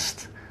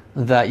just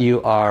that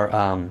you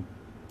are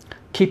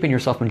keeping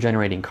yourself from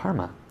generating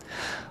karma.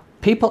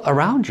 People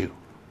around you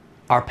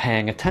are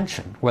paying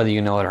attention, whether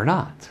you know it or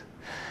not.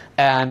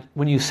 And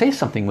when you say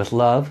something with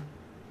love,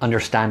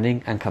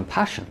 understanding, and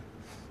compassion,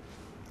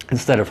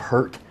 instead of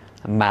hurt,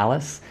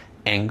 malice,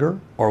 anger,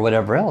 or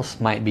whatever else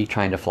might be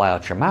trying to fly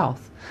out your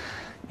mouth,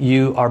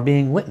 you are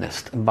being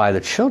witnessed by the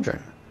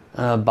children,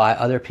 by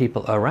other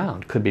people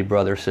around. Could be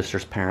brothers,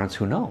 sisters, parents,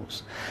 who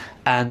knows.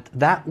 And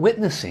that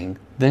witnessing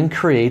then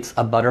creates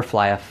a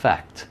butterfly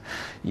effect.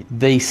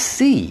 They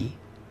see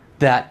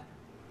that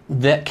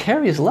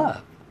carries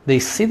love. They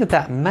see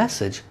that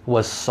message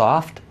was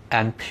soft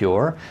and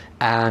pure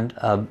and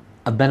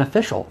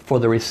beneficial for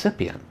the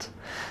recipient.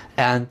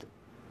 And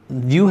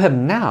you have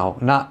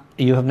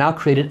now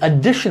created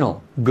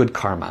additional good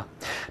karma,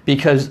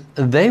 because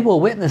they will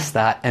witness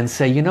that and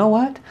say, you know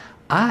what?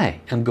 I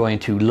am going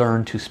to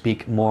learn to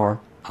speak more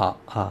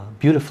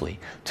beautifully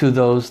to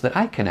those that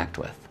I connect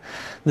with.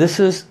 This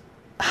is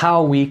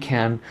how we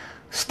can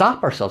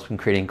stop ourselves from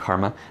creating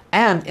karma,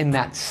 and in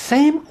that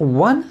same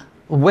one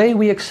way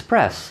we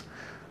express,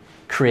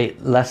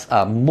 create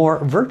more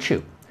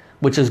virtue,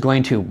 which is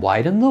going to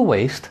widen the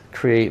waste,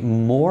 create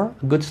more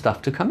good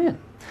stuff to come in.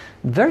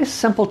 Very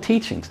simple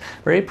teachings,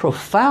 very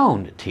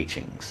profound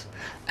teachings,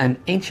 and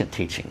ancient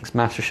teachings.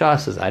 Master Sha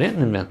says, I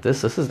didn't invent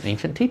this, this is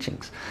ancient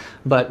teachings.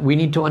 But we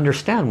need to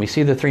understand, we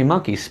see the 3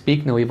 monkeys,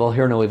 speak no evil,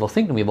 hear no evil,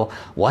 think no evil.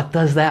 What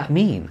does that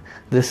mean?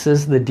 This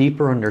is the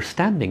deeper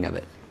understanding of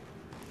it.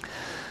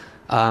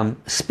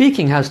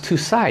 Speaking has 2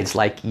 sides,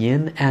 like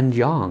yin and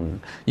yang.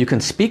 You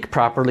can speak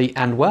properly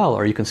and well,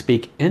 or you can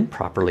speak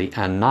improperly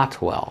and not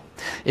well.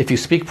 If you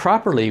speak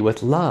properly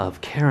with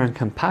love, care, and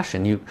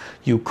compassion,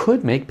 you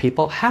could make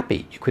people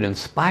happy. You could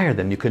inspire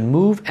them. You could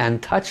move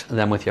and touch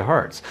them with your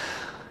hearts.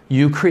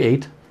 You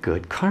create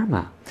good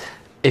karma.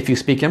 If you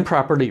speak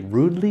improperly,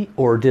 rudely,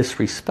 or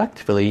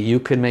disrespectfully, you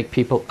could make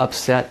people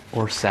upset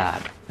or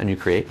sad, and you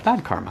create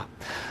bad karma.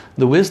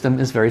 The wisdom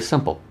is very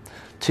simple.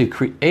 To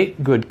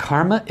create good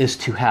karma is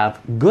to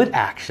have good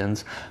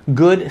actions,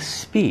 good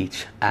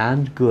speech,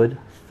 and good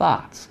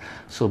thoughts.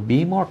 So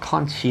be more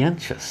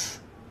conscientious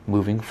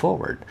moving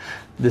forward.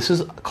 This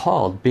is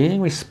called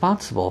being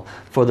responsible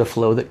for the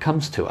flow that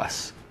comes to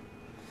us.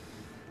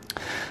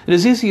 It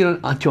is easy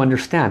to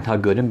understand how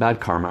good and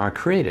bad karma are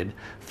created.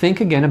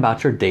 Think again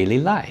about your daily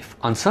life.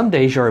 On some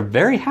days you are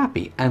very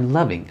happy and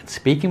loving and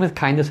speaking with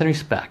kindness and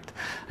respect.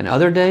 And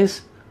other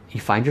days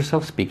you find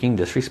yourself speaking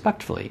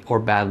disrespectfully or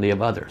badly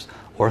of others,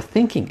 or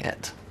thinking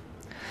it.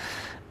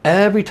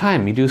 Every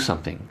time you do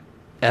something,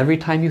 every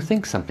time you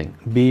think something,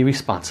 be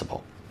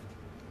responsible.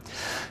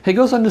 He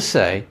goes on to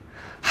say,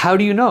 how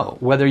do you know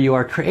whether you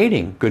are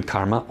creating good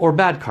karma or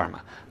bad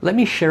karma? Let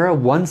me share a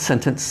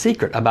 1-sentence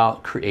secret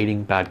about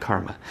creating bad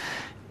karma.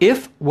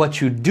 If what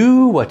you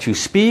do, what you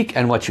speak,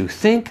 and what you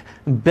think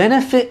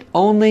benefit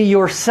only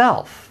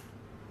yourself.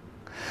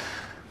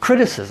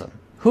 Criticism,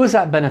 who is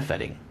that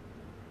benefiting?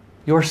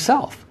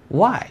 Yourself.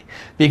 Why?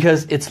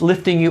 Because it's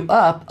lifting you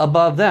up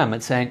above them.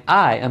 It's saying,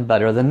 I am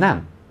better than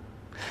them.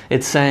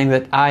 It's saying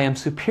that I am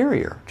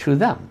superior to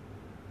them.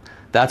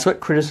 That's what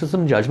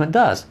criticism, judgment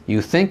does.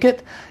 You think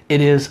it,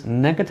 it is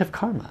negative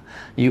karma.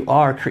 You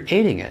are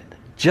creating it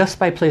just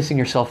by placing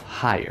yourself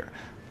higher.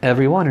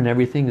 Everyone and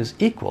everything is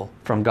equal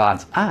from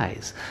God's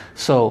eyes.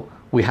 So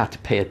we have to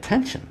pay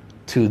attention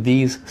to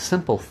these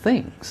simple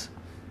things.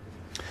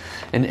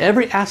 In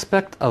every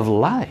aspect of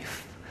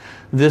life,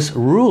 this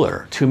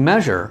ruler to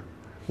measure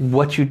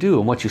what you do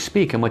and what you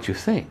speak and what you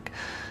think,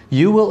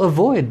 you will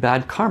avoid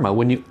bad karma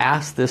when you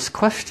ask this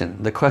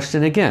question. The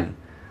question again,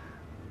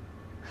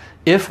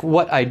 If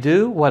what I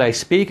do, what I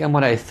speak, and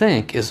what I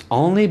think is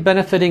only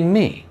benefiting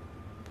me,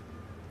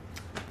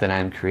 then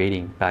I'm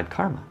creating bad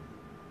karma.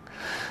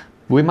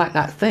 We might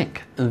not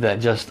think that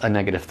just a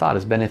negative thought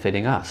is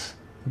benefiting us,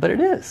 but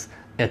it is.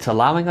 It's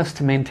allowing us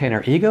to maintain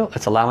our ego.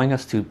 It's allowing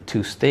us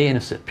to stay in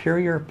a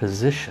superior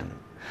position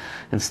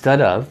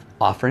instead of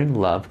offering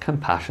love,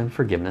 compassion,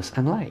 forgiveness,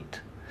 and light.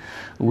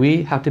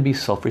 We have to be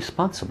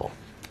self-responsible.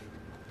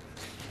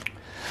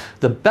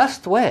 The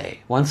best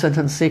way, one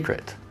sentence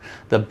secret,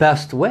 the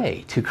best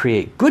way to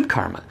create good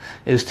karma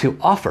is to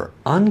offer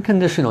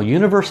unconditional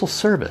universal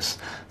service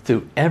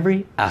through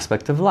every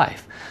aspect of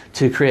life.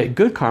 To create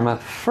good karma,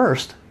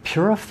 first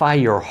purify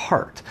your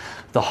heart.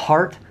 The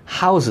heart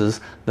houses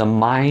the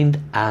mind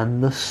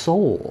and the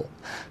soul.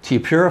 To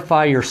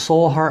purify your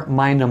soul, heart,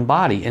 mind, and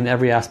body in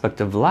every aspect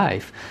of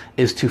life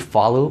is to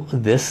follow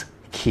this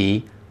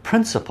key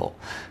principle.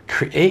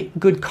 Create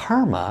good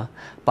karma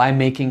by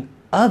making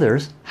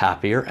others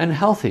happier and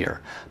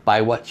healthier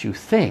by what you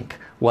think,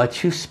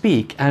 what you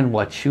speak, and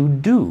what you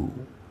do.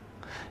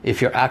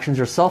 If your actions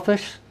are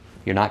selfish,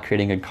 you're not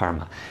creating good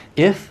karma.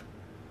 If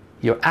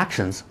your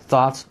actions,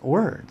 thoughts,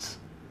 words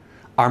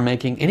are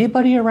making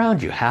anybody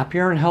around you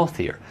happier and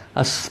healthier,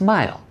 a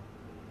smile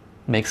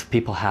makes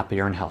people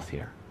happier and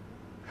healthier.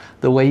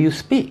 The way you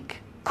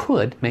speak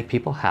could make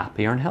people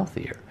happier and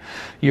healthier.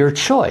 Your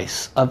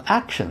choice of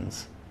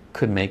actions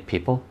could make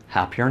people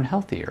happier and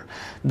healthier.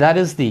 That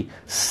is the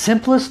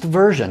simplest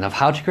version of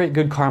how to create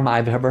good karma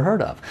I've ever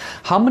heard of.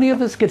 How many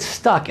of us get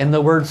stuck in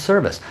the word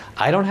service?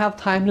 I don't have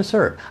time to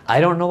serve. I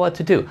don't know what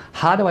to do.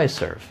 How do I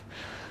serve?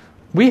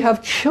 We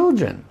have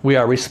children we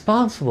are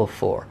responsible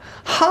for.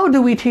 How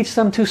do we teach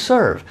them to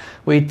serve?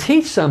 We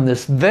teach them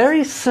this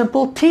very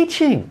simple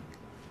teaching.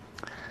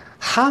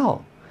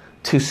 How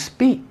to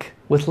speak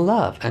with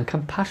love and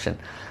compassion.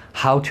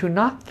 How to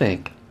not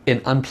think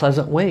in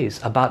unpleasant ways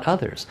about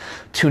others.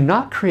 To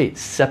not create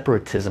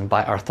separatism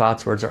by our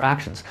thoughts, words, or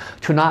actions.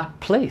 To not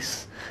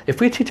place. If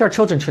we teach our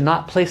children to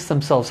not place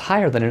themselves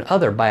higher than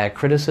another by a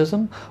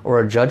criticism or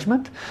a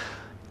judgment,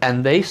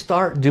 and they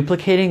start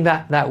duplicating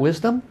that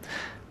wisdom,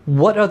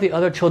 what are the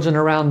other children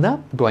around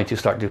them going to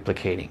start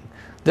duplicating?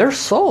 Their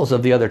souls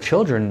of the other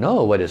children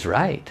know what is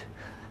right.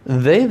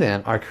 They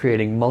then are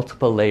creating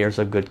multiple layers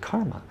of good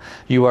karma.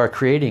 You are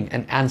creating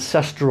an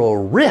ancestral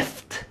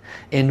rift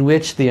in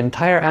which the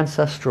entire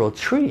ancestral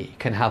tree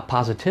can have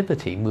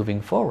positivity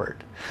moving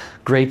forward.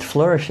 Great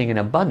flourishing and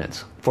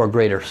abundance for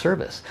greater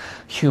service.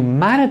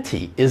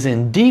 Humanity is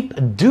in deep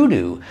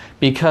doo-doo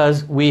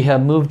because we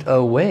have moved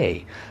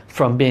away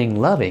from being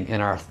loving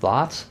in our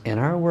thoughts, in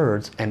our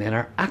words, and in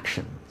our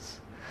actions.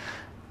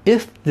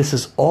 If this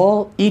is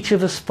all each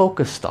of us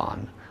focused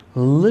on,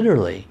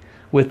 literally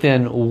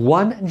within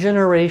one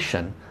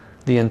generation,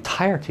 the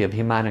entirety of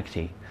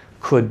humanity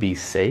could be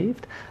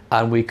saved,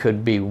 and we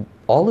could be,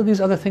 all of these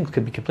other things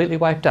could be completely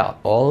wiped out.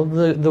 All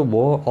of the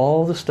war,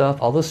 all the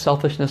stuff, all the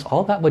selfishness,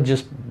 all that would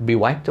just be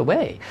wiped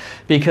away,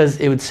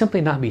 because it would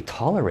simply not be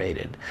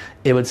tolerated.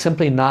 It would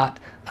simply not,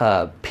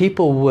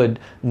 people would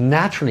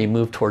naturally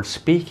move towards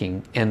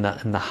speaking in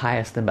the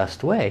highest and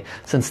best way,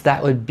 since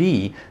that would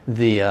be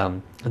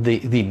the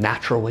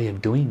natural way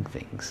of doing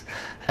things.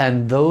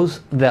 And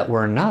those that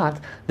were not,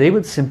 they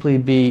would simply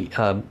be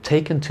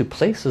taken to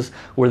places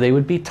where they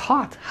would be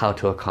taught how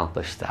to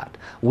accomplish that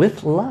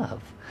with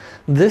love.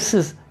 This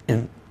is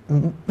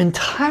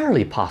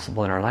entirely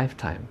possible in our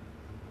lifetime.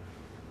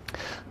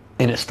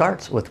 And it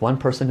starts with one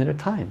person at a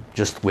time,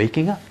 just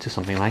waking up to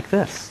something like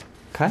this.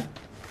 Okay?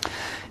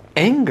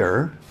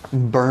 Anger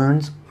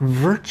burns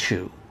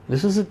virtue.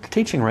 This is a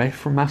teaching right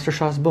from Master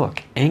Sha's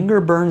book. Anger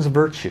burns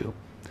virtue.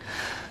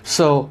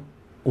 So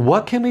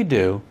what can we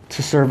do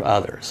to serve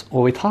others?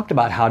 Well, we talked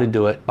about how to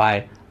do it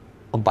by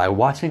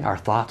watching our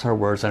thoughts, our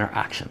words, and our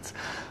actions.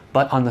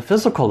 But on the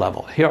physical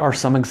level, here are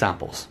some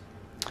examples.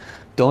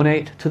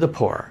 Donate to the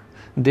poor.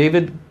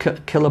 David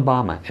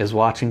Kilabama is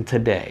watching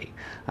today.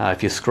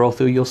 If you scroll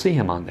through, you'll see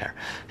him on there.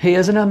 He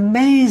is an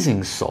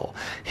amazing soul.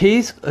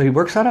 He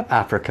works out of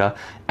Africa,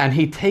 and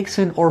he takes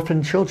in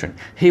orphan children.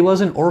 He was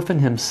an orphan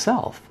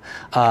himself,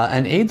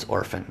 an AIDS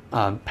orphan,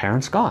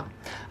 parents gone.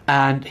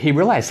 And he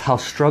realized how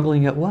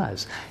struggling it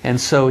was.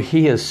 And so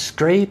he has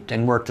scraped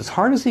and worked as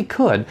hard as he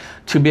could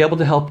to be able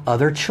to help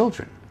other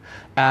children.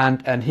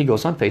 And he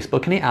goes on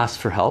Facebook and he asks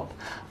for help.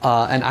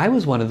 And I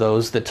was one of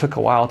those that took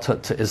a while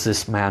to is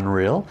this man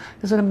real?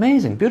 He's an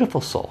amazing, beautiful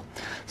soul.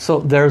 So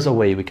there's a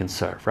way we can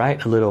serve,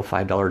 right? A little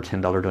 $5,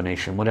 $10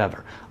 donation,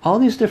 whatever. All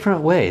these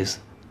different ways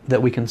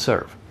that we can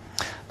serve.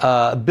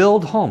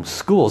 Build homes,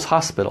 schools,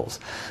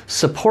 hospitals.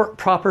 Support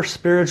proper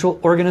spiritual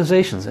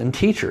organizations and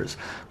teachers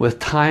with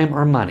time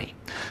or money.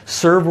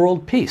 Serve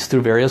world peace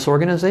through various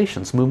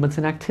organizations, movements,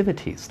 and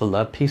activities. The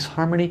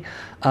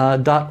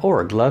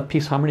lovepeaceharmony.org,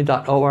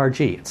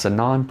 lovepeaceharmony.org. It's a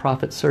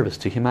non-profit service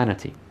to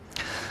humanity.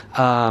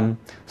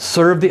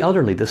 Serve the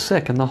elderly, the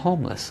sick, and the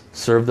homeless.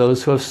 Serve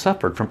those who have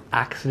suffered from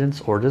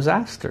accidents or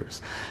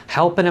disasters.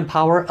 Help and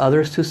empower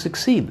others to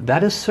succeed.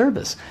 That is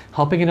service.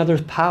 Helping others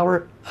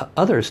empower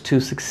others to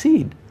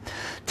succeed.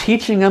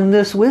 Teaching them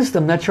this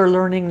wisdom that you're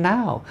learning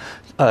now.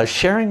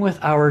 Sharing with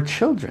our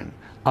children,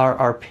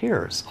 our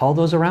peers, all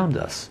those around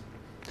us.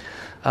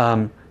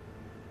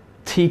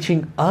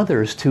 Teaching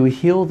others to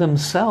heal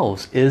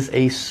themselves is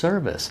a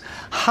service.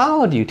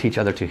 How do you teach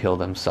others to heal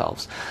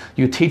themselves?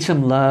 You teach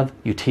them love,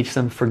 you teach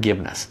them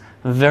forgiveness.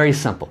 Very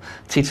simple.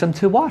 Teach them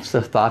to watch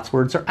their thoughts,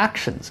 words, or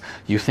actions.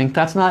 You think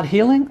that's not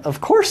healing? Of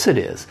course it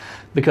is.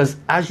 Because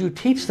as you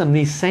teach them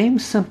these same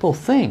simple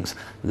things,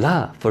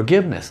 love,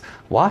 forgiveness,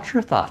 watch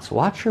your thoughts,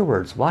 watch your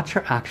words, watch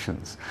your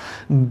actions.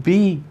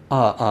 Be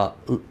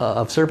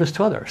of service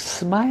to others.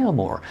 Smile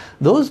more.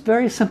 Those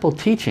very simple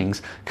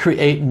teachings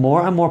create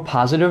more and more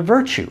positive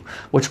virtue,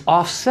 which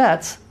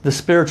offsets the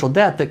spiritual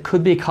debt that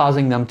could be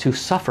causing them to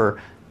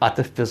suffer at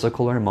the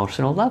physical or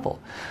emotional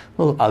level.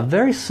 Well, a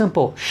very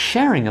simple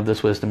sharing of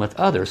this wisdom with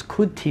others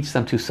could teach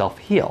them to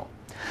self-heal.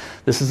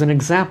 This is an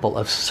example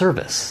of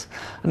service.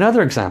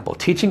 Another example,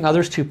 teaching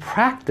others to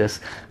practice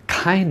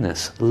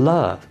kindness,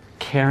 love,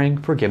 caring,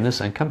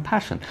 forgiveness, and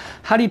compassion.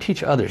 How do you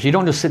teach others? You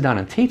don't just sit down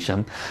and teach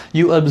them.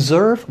 You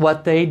observe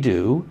what they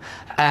do,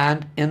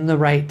 and in the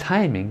right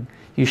timing,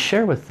 you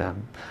share with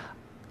them.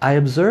 I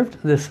observed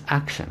this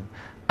action,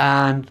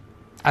 and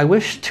I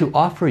wish to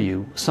offer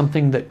you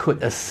something that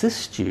could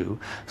assist you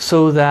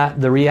so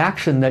that the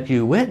reaction that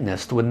you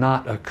witnessed would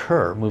not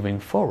occur moving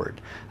forward.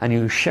 And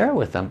you share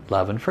with them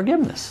love and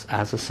forgiveness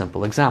as a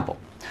simple example.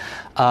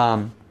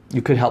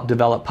 You could help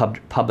develop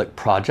public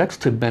projects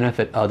to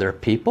benefit other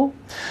people.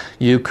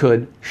 You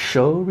could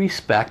show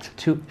respect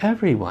to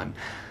everyone,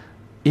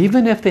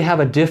 even if they have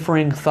a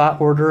differing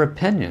thought, word, or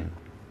opinion.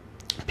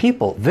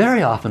 People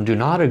very often do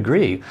not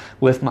agree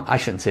with, I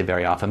shouldn't say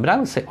very often, but I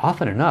would say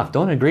often enough,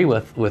 don't agree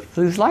with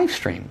these live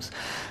streams.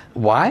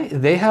 Why?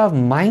 They have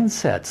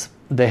mindsets,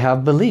 they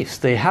have beliefs,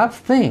 they have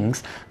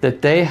things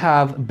that they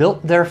have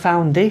built their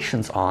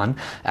foundations on,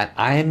 and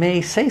I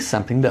may say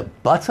something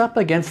that butts up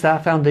against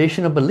that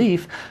foundation of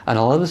belief, and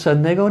all of a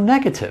sudden they go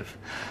negative.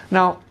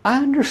 Now, I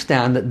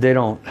understand that they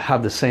don't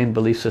have the same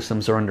belief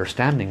systems or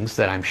understandings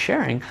that I'm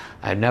sharing.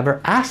 I've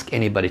never asked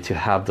anybody to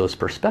have those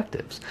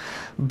perspectives.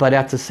 But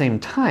at the same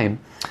time,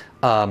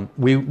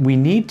 we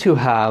need to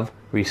have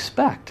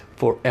respect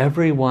for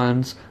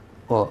everyone's,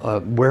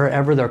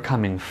 wherever they're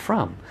coming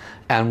from.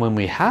 And when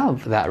we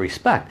have that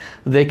respect,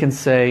 they can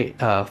say,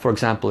 for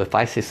example, if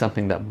I say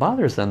something that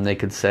bothers them, they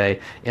could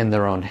say in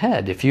their own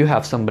head, if you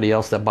have somebody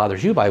else that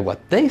bothers you by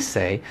what they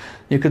say,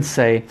 you could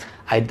say,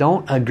 I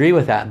don't agree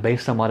with that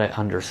based on what I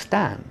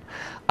understand.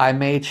 I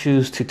may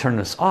choose to turn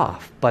this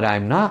off, but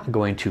I'm not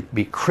going to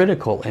be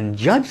critical and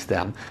judge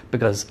them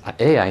because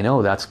A, I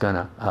know that's going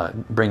to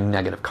bring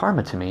negative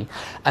karma to me,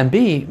 and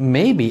B,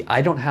 maybe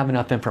I don't have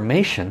enough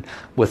information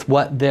with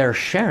what they're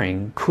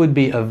sharing could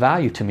be of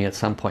value to me at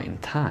some point in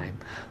time.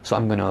 So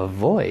I'm going to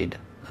avoid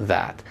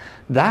that.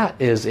 That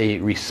is a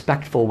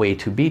respectful way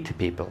to be to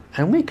people,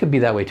 and we could be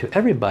that way to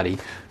everybody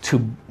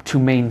to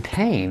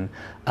maintain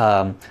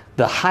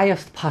the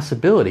highest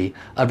possibility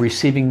of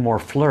receiving more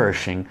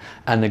flourishing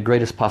and the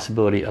greatest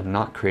possibility of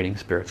not creating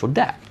spiritual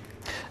debt.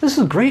 This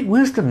is great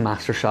wisdom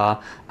Master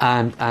Sha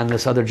and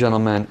this other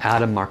gentleman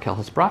Adam Markel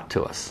has brought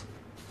to us.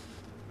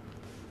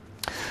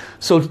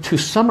 So to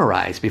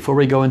summarize, before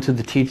we go into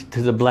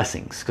the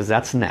blessings, because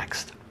that's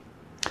next.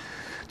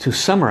 To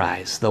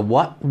summarize the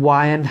what,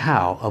 why, and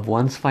how of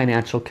one's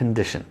financial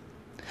condition.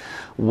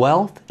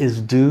 Wealth is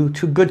due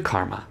to good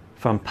karma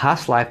from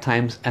past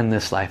lifetimes and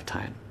this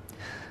lifetime.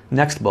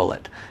 Next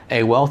bullet,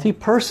 a wealthy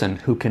person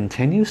who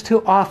continues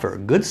to offer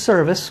good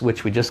service,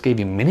 which we just gave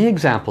you many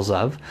examples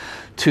of,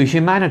 to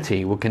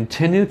humanity will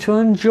continue to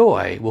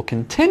enjoy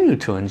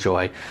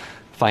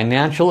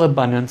financial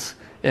abundance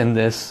in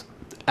this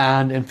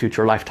and in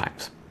future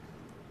lifetimes.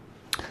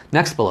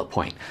 Next bullet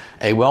point,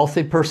 a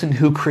wealthy person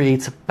who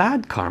creates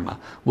bad karma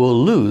will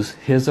lose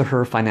his or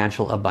her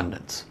financial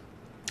abundance.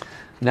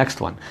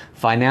 Next one,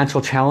 financial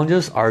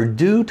challenges are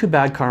due to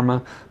bad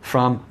karma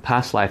from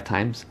past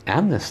lifetimes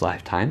and this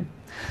lifetime.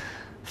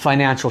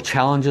 Financial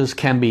challenges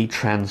can be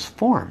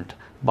transformed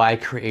by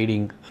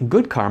creating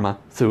good karma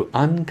through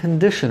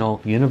unconditional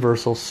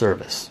universal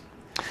service.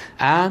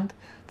 And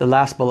the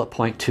last bullet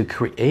point, to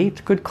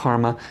create good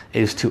karma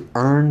is to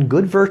earn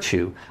good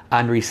virtue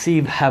and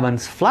receive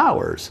heaven's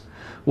flowers,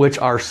 which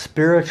are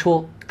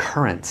spiritual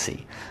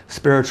currency.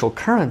 Spiritual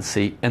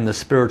currency in the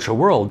spiritual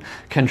world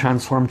can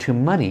transform to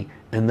money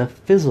in the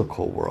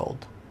physical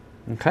world.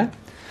 Okay?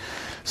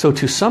 So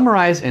to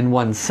summarize in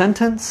one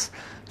sentence,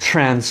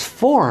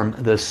 transform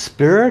the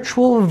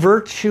spiritual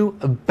virtue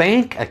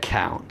bank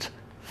account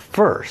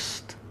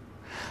first.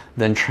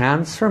 Then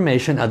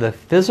transformation of the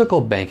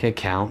physical bank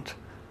account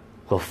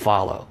will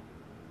follow.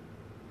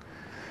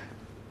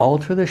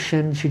 Alter the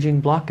Shin Qi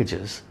Jing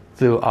blockages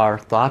through our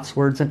thoughts,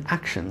 words, and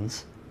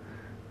actions,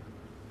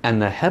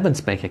 and the heavens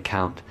bank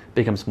account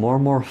becomes more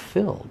and more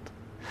filled.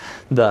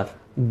 The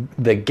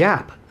the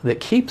gap that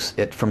keeps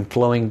it from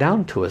flowing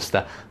down to us,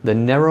 the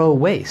narrow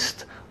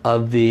waist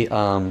of the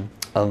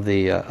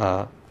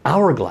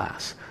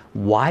hourglass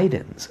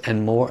widens,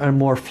 and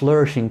more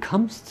flourishing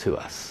comes to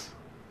us.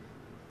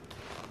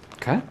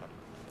 Okay?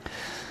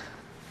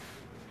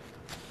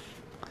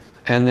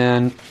 And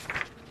then,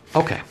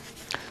 okay,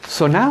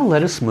 so now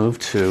let us move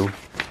to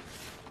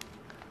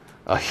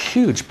a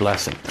huge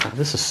blessing.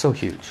 This is so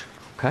huge,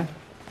 okay?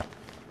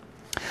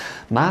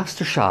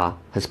 Master Sha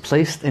has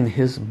placed in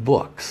his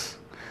books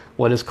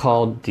what is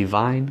called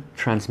divine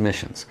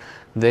transmissions.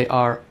 They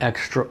are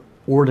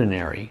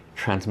extraordinary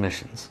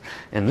transmissions.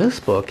 In this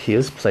book, he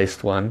has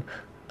placed one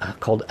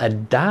called a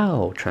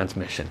Tao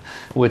transmission,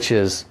 which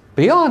is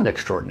beyond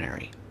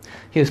extraordinary.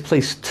 He has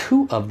placed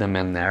 2 of them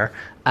in there,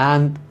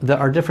 and there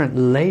are different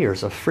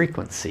layers of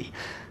frequency.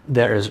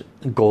 There is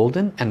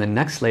golden, and the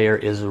next layer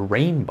is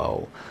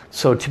rainbow.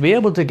 So to be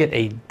able to get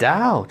a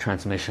Tao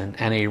transmission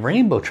and a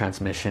rainbow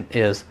transmission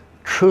is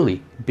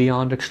truly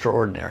beyond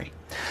extraordinary.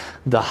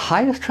 The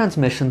highest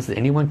transmissions that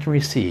anyone can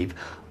receive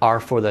are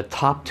for the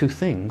top 2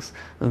 things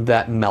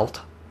that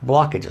melt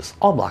blockages,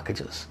 all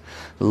blockages.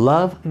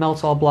 Love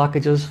melts all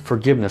blockages,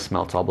 forgiveness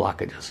melts all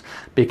blockages,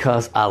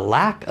 because a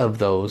lack of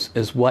those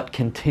is what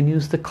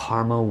continues the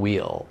karma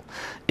wheel.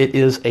 It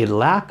is a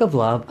lack of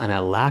love and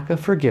a lack of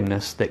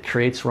forgiveness that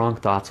creates wrong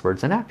thoughts,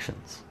 words, and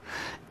actions.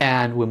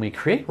 And when we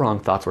create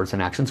wrong thoughts, words,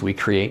 and actions, we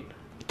create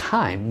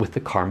time with the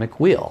karmic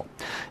wheel.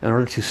 In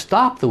order to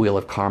stop the wheel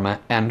of karma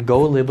and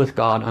go live with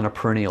God on a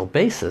perennial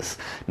basis,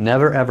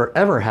 never ever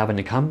ever having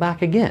to come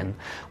back again,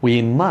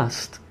 we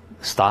must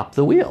stop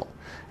the wheel.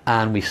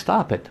 And we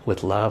stop it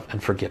with love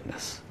and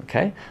forgiveness.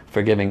 Okay?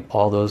 Forgiving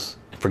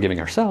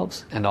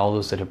ourselves and all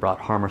those that have brought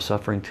harm or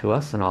suffering to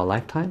us in all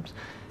lifetimes,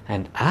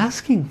 and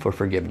asking for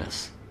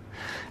forgiveness.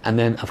 And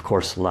then, of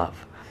course,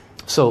 love.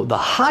 So the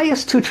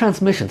highest 2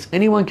 transmissions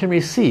anyone can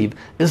receive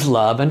is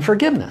love and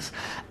forgiveness.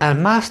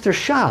 And Master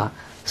Sha,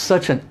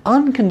 such an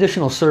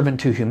unconditional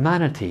servant to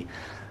humanity,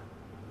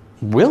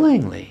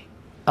 willingly,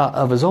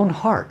 of his own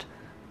heart,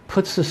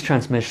 puts this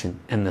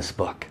transmission in this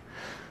book.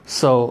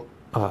 So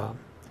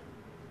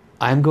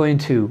I'm going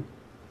to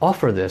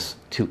offer this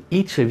to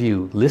each of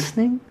you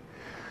listening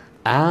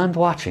and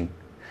watching,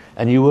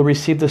 and you will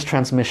receive this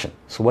transmission.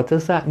 So what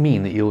does that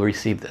mean, that you will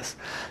receive this?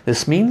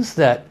 This means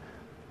that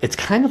it's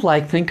kind of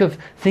like, think of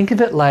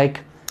it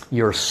like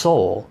your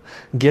soul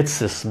gets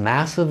this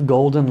massive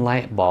golden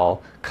light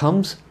ball,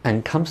 comes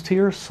to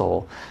your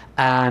soul,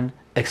 and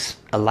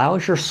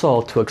allows your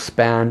soul to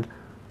expand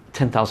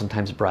 10,000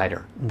 times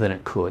brighter than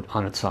it could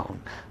on its own.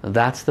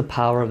 That's the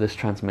power of this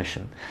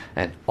transmission.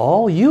 And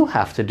all you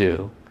have to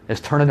do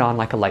is turn it on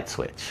like a light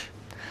switch.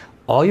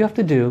 All you have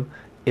to do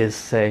is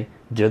say,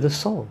 "Dear the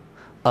soul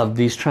of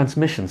these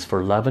transmissions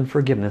for love and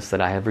forgiveness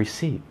that I have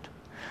received,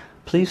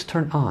 please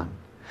turn on.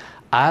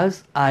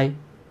 As I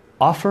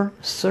offer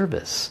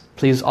service,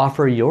 please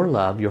offer your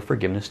love, your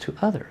forgiveness to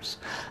others.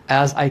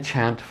 As I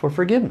chant for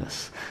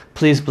forgiveness,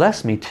 please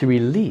bless me to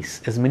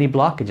release as many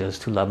blockages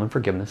to love and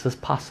forgiveness as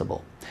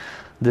possible."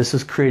 This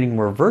is creating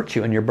more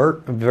virtue in your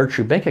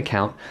virtue bank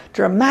account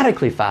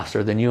dramatically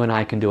faster than you and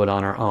I can do it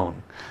on our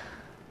own.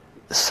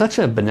 Such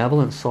a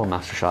benevolent soul,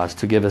 Master Sha, is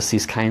to give us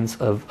these kinds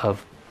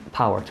of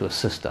power to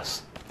assist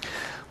us.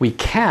 We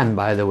can,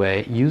 by the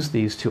way, use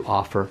these to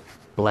offer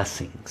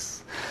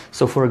blessings.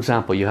 So for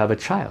example, you have a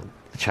child.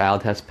 The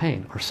child has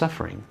pain or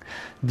suffering.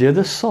 Dear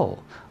the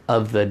soul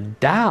of the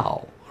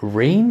Tao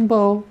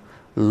rainbow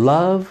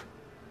love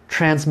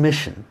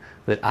transmission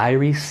that I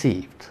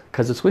received,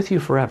 because it's with you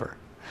forever,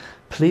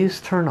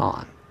 please turn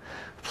on.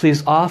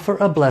 Please offer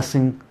a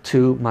blessing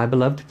to my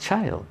beloved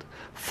child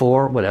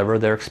for whatever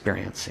they're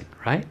experiencing,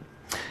 right?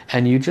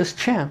 And you just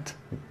chant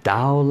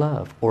Tao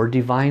love or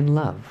divine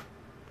love.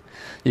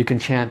 You can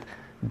chant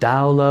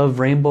Tao love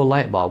rainbow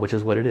light ball, which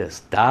is what it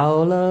is.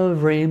 Tao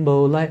love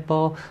rainbow light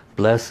ball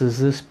blesses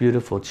this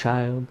beautiful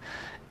child.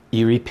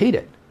 You repeat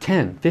it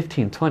 10,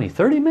 15, 20,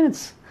 30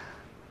 minutes.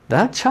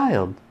 That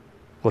child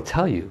will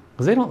tell you,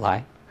 because they don't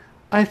lie,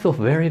 "I feel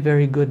very,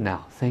 very good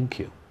now. Thank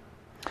you."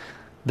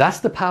 That's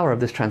the power of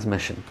this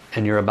transmission,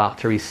 and you're about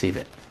to receive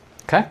it.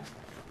 Okay?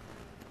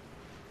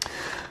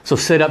 So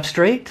sit up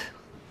straight,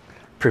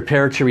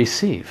 prepare to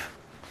receive.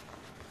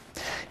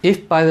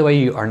 If, by the way,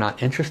 you are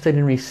not interested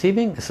in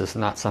receiving, this is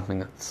not something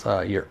that's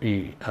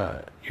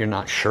you're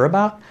not sure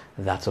about,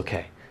 that's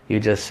okay. You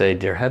just say,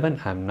 "Dear Heaven,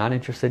 I'm not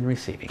interested in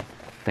receiving.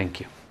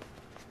 Thank you."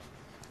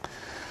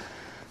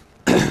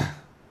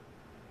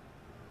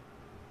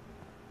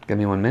 Give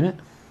me 1 minute.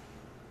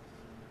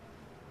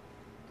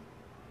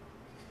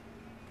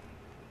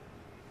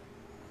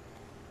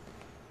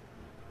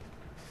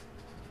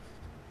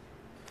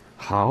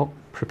 How?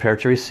 Prepare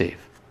to receive.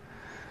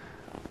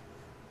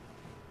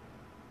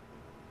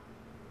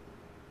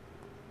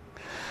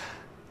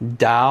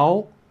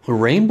 Tao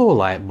rainbow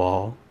light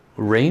ball,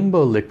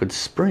 rainbow liquid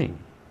spring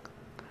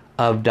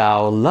of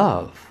Tao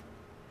love,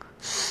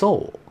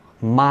 soul,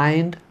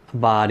 mind,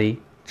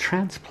 body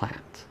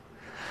transplant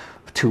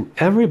to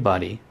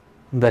everybody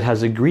that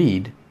has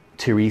agreed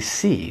to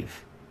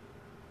receive,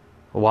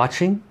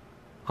 watching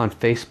on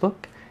Facebook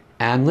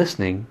and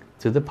listening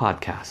to the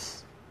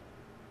podcasts.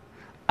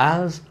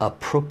 As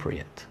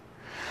appropriate.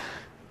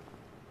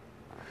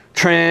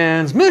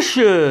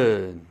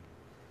 Transmission!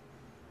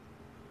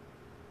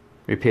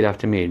 Repeat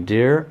after me.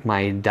 Dear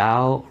my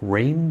Tao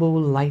rainbow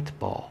light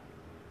ball,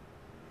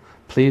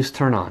 please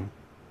turn on.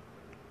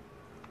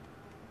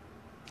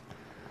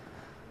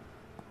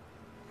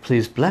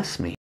 Please bless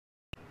me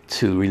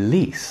to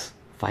release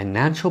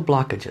financial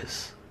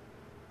blockages,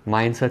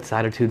 mindsets,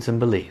 attitudes, and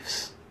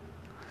beliefs.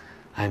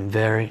 I'm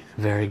very,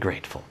 very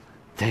grateful.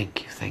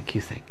 Thank you, thank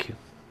you, thank you.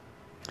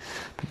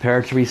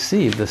 Prepare to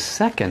receive the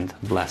second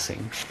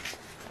blessing.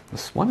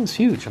 This one is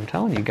huge, I'm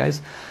telling you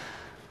guys.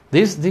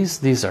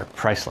 These are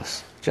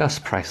priceless,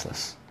 just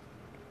priceless.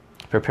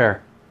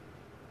 Prepare.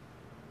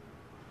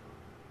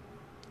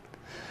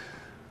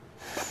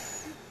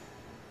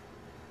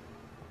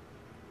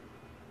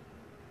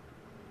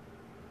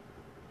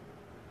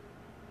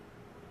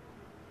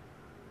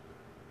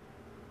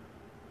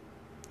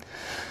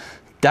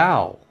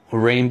 Tao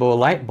rainbow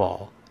light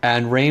ball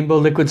and rainbow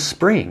liquid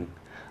spring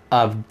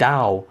of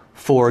Tao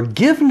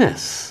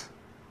forgiveness,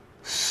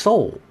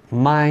 soul,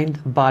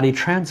 mind, body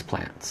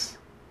transplants.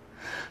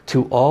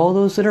 To all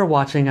those that are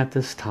watching at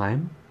this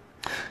time,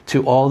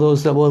 to all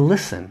those that will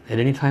listen at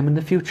any time in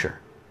the future,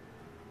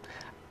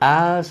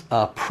 as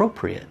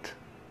appropriate.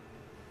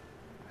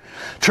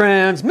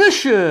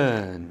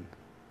 Transmission!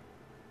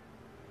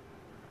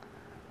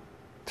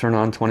 Turn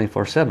on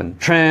 24/7.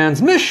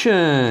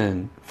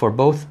 Transmission! For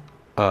both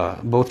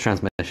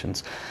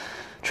transmissions.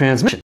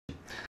 Transmission.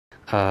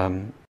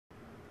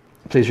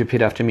 Please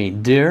repeat after me.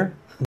 Dear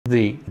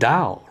the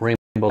Tao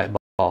rainbow light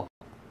ball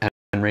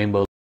and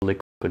rainbow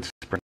liquid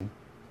spring.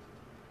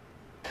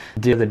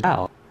 Dear the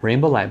Tao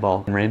rainbow light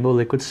ball and rainbow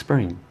liquid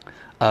spring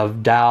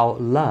of Tao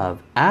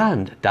love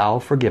and Tao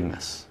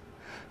forgiveness.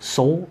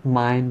 Soul,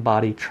 mind,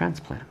 body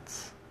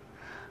transplants.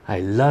 I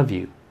love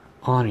you,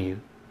 honor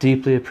you,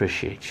 deeply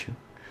appreciate you.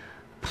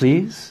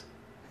 Please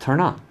turn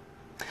on.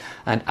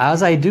 And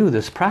as I do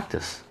this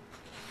practice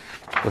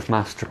with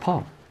Master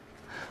Paul,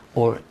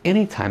 or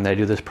any time that I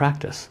do this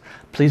practice,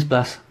 please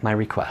bless my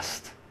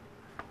request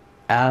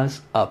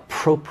as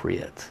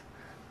appropriate.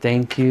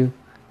 Thank you,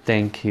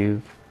 thank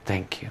you,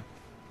 thank you.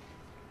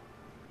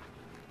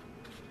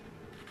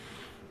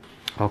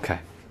 Okay,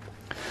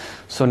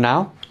 so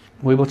now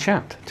we will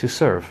chant to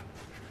serve.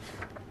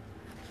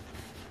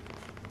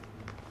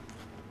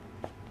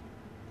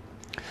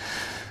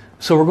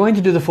 So we're going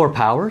to do the 4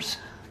 powers.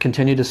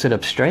 Continue to sit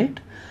up straight.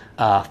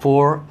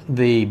 For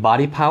the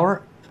body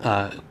power,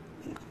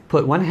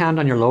 put one hand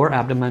on your lower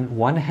abdomen,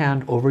 one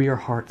hand over your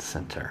heart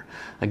center.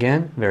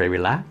 Again, very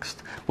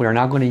relaxed. We are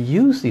now going to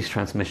use these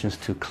transmissions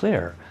to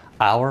clear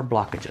our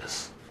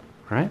blockages.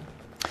 All right?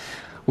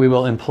 We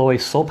will employ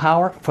soul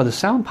power. For the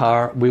sound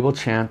power, we will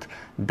chant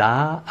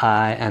Da,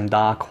 I, and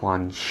Da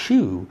Quan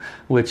Shu,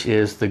 which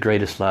is the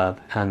greatest love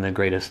and the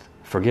greatest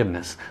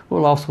forgiveness.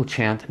 We'll also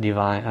chant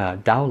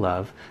divine Tao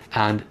love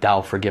and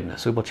Tao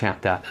forgiveness. We will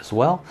chant that as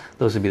well.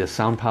 Those would be the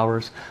sound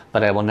powers.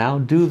 But I will now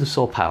do the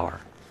soul power.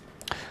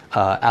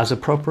 As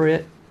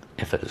appropriate,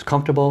 if it is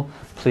comfortable,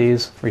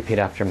 please repeat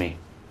after me.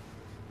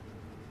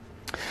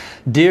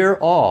 Dear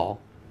all,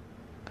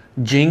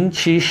 Jing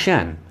Qi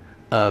Shen,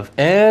 of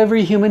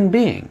every human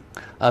being,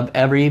 of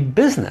every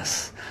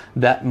business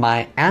that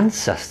my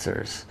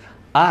ancestors,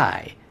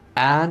 I,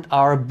 and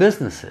our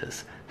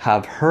businesses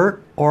have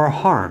hurt or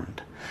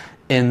harmed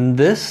in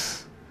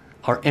this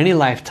or any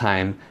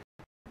lifetime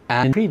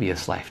and in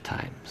previous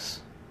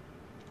lifetimes.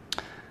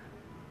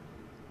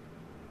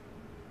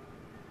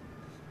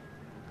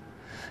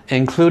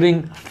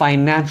 Including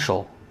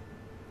financial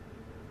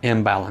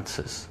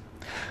imbalances.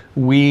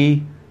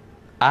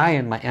 I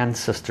and my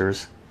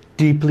ancestors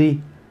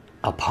deeply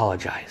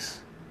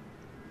apologize.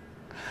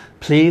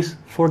 Please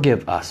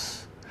forgive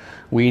us.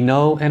 We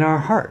know in our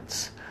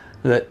hearts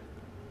that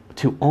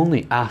to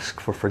only ask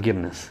for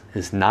forgiveness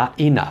is not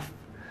enough,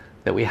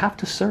 that we have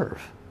to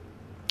serve.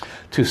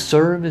 To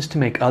serve is to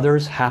make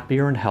others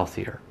happier and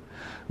healthier.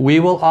 We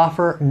will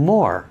offer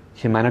more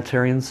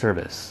humanitarian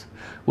service.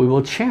 We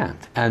will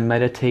chant and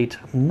meditate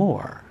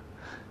more.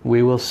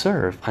 We will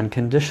serve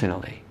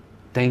unconditionally.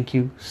 Thank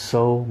you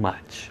so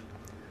much.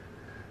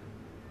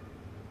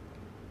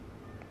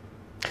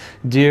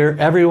 Dear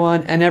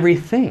everyone and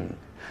everything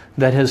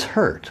that has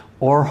hurt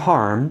or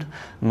harmed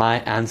my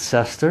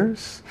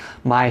ancestors,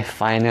 my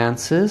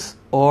finances,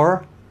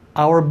 or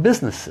our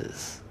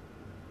businesses,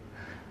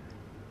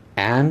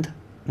 and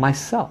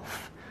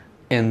myself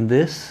in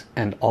this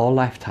and all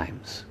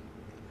lifetimes,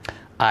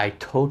 I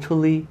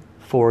totally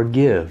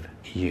forgive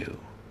you.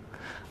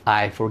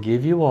 I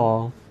forgive you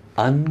all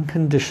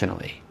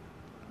unconditionally.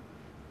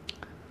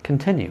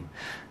 Continue.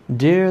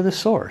 Dear the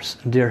Source,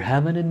 dear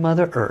Heaven and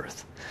Mother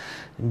Earth,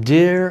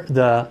 dear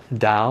the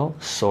Tao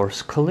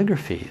Source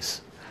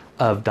calligraphies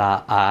of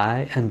Da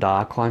I and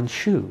Da Quan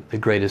Shu, the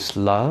greatest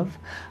love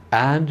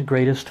and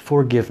greatest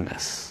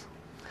forgiveness.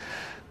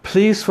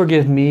 Please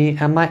forgive me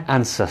and my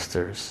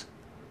ancestors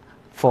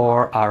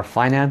for our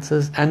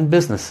finances and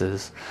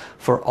businesses,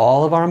 for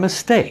all of our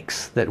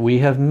mistakes that we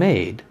have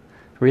made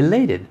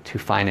related to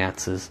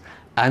finances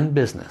and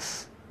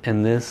business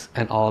in this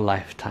and all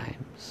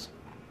lifetimes.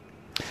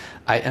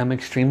 I am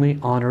extremely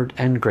honored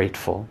and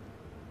grateful.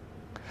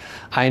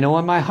 I know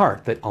in my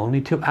heart that only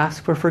to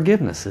ask for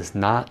forgiveness is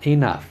not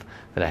enough,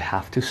 that I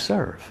have to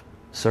serve,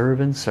 serve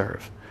and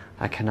serve.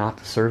 I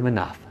cannot serve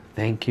enough.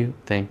 Thank you,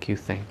 thank you,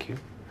 thank you.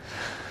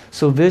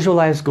 So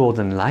visualize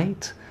golden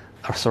light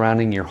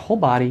surrounding your whole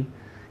body,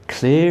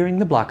 clearing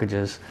the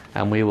blockages,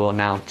 and we will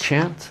now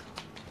chant.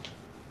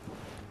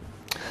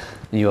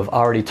 You have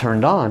already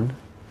turned on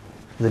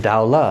the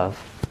Tao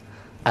Love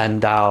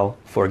and Tao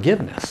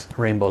Forgiveness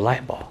Rainbow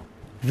Light Ball.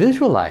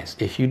 Visualize,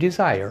 if you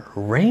desire,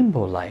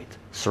 rainbow light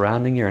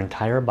surrounding your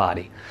entire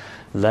body.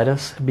 Let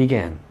us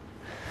begin.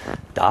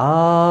 Da-I,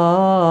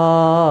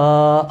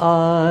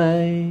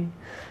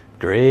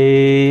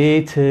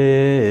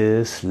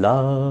 greatest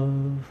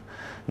love.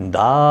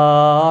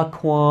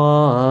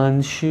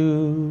 Da-Kuan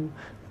Shu,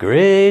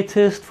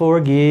 greatest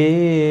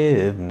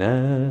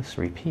forgiveness.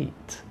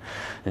 Repeat.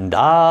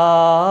 Da-I,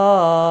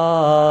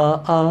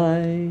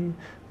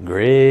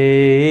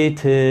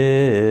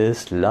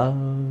 greatest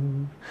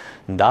love.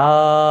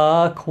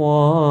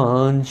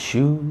 Da-Kuan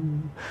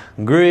Shu,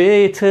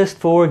 greatest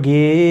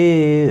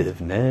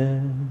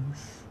forgiveness.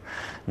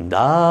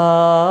 Da-I,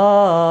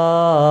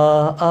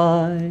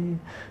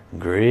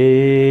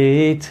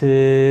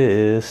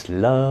 greatest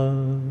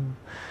love.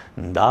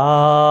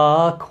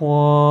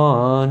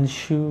 Da-Kuan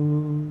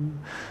Shu,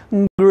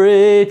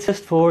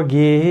 greatest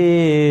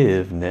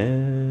forgiveness.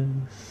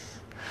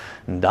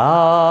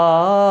 Da-I,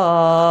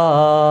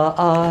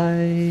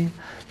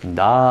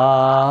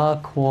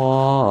 Da-Kuan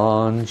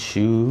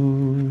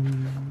Shu,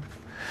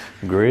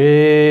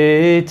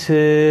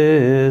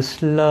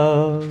 greatest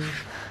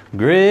love,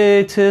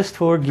 greatest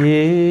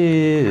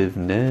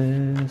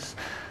forgiveness.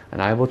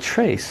 And I will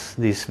trace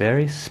these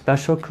very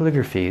special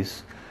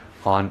calligraphies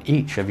on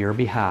each of your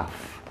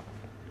behalf.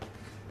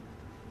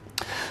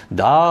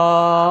 Da-I,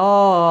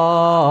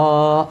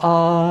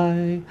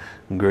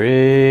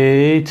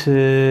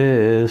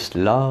 greatest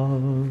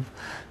love.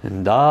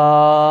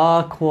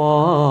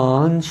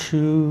 Da-Kuan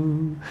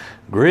Shu,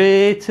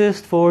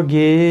 greatest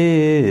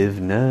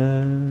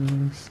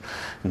forgiveness.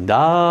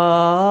 Da-I,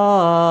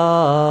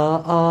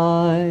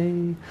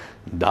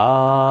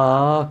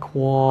 Da-Kuan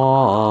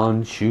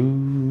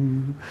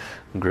Shu,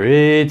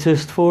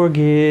 greatest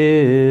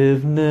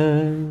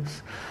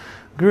forgiveness.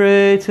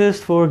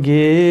 Greatest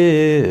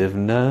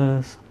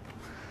forgiveness.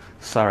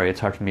 Sorry, it's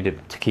hard for me to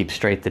keep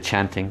straight the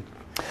chanting.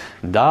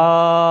 Da-I,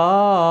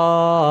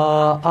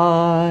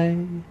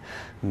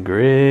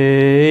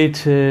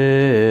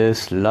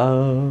 greatest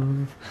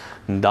love.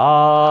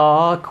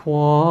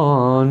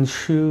 Da-Kuan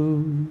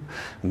Shu,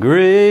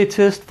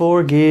 greatest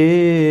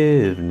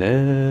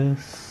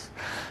forgiveness.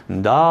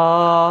 Da-I,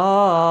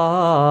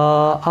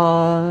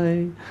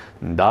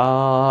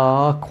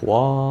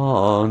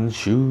 Da-Kuan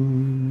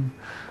Shu,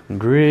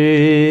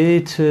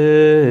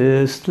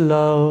 greatest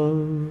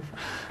love,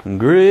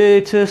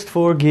 greatest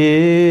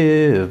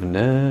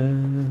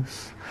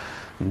forgiveness.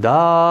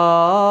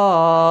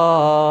 Da-I,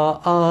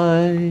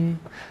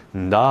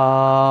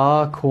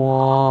 Da-Kuan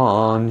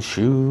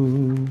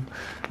Shu,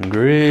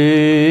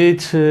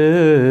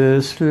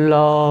 greatest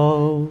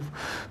love,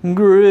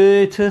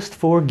 greatest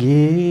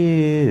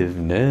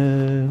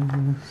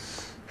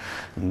forgiveness.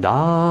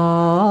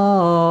 Da-I,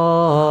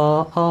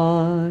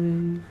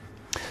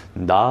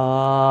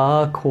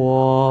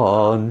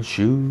 Da-Kuan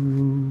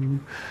Shu,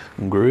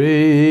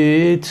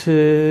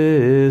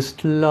 greatest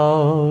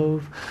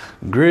love,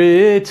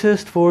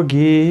 greatest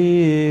forgiveness.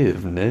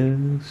 Da-I,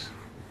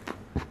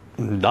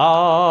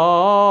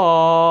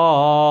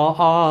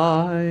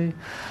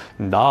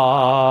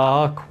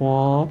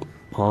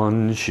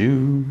 Da-Kuan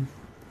Shu,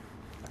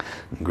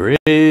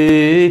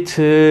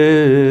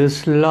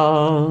 greatest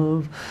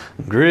love,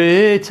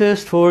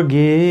 greatest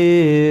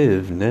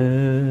forgiveness.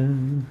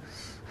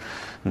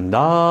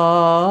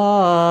 Da-I,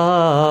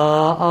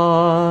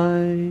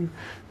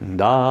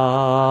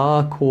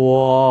 Da-Kuan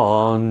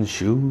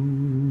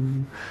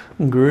Shu,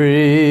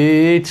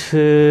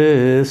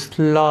 greatest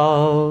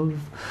love,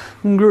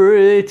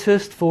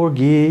 greatest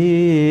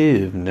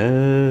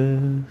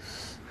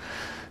forgiveness.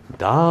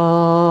 Da-I,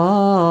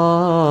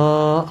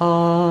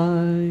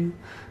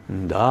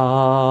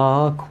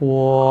 Da-Kuan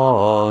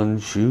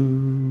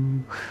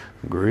Shu,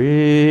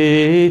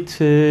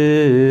 greatest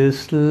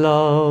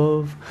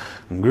love,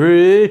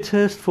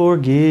 greatest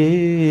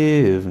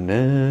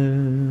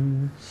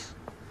forgiveness.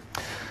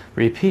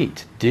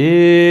 Repeat.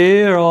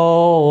 Dear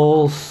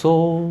all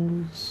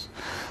souls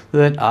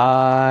that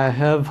I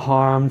have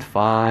harmed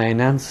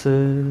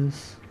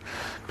finances,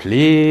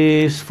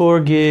 please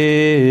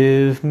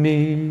forgive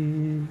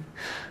me.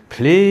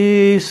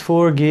 Please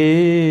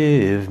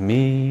forgive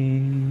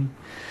me.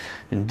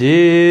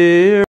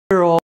 Dear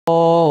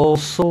all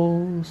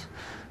souls,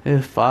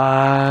 if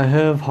I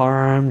have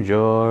harmed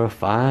your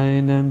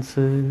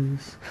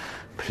finances,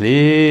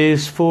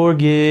 Please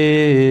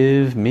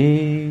forgive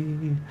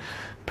me.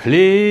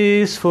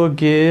 Please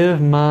forgive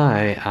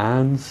my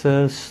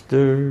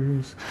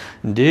ancestors,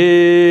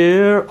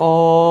 dear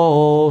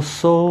all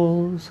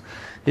souls,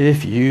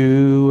 if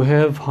you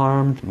have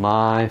harmed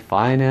my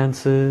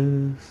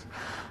finances.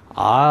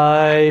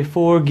 I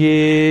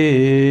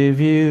forgive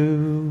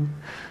you.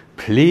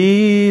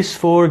 Please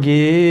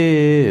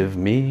forgive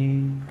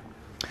me.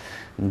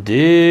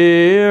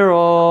 Dear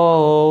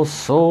all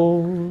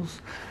souls,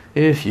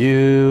 if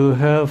you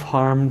have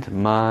harmed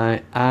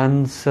my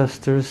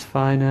ancestors'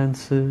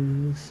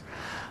 finances,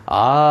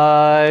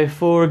 I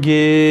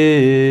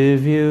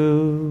forgive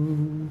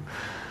you.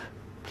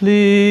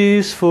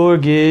 Please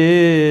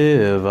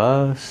forgive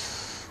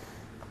us.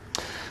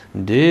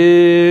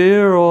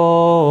 Dear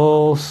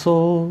all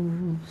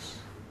souls,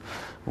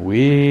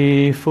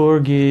 we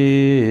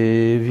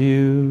forgive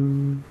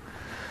you.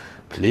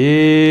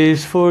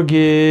 Please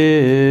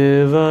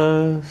forgive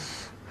us.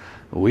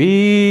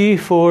 We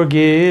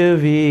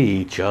forgive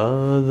each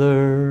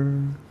other.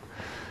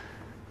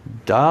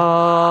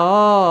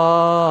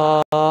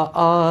 Dai,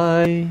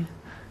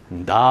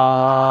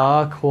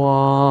 Da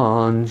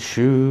Kuan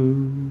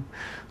Shu,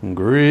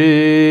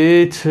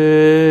 greatest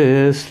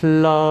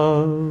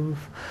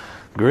love,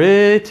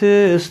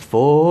 greatest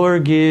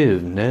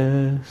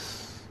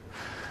forgiveness.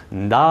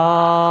 Dai,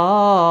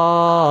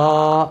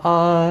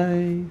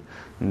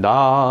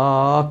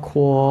 Da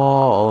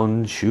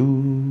Kuan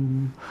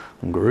Shu,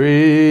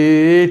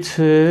 greatest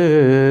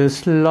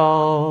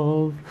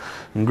love,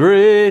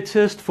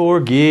 greatest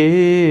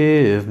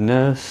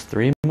forgiveness.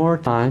 3 more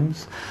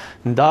times.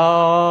 Dai,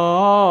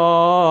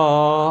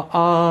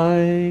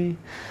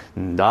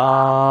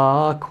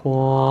 Da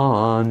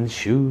Kuan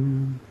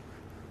Shu,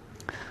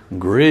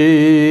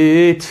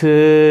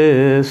 greatest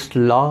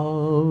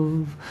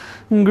love,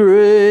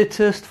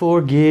 greatest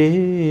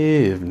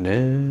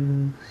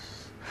forgiveness.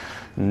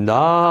 Dai,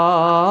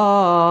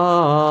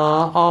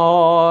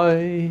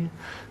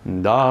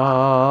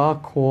 Da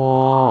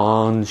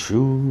Kuan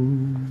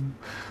Shu,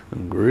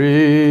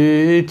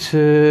 greatest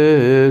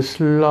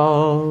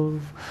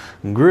love,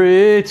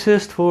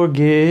 greatest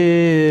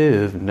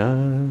forgiveness.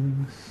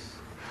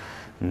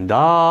 Dai,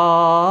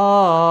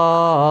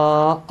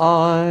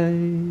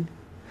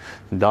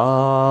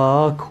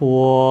 Da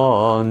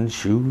Kuan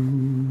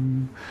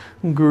Shu,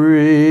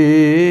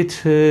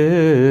 greatest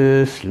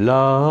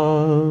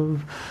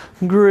love,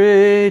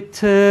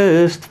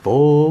 greatest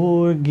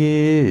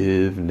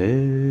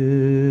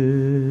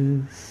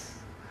forgiveness.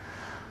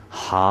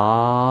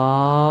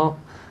 Ha,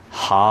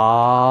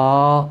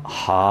 ha,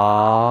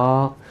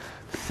 ha.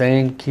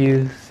 Thank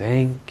you,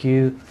 thank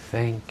you,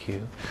 thank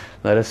you.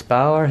 Let us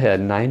bow our head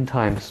 9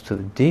 times to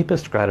the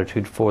deepest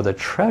gratitude for the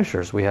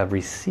treasures we have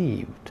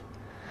received,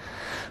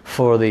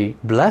 for the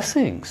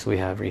blessings we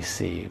have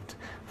received,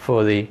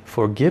 for the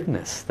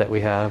forgiveness that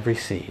we have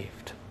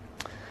received,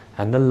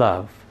 and the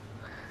love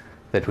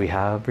that we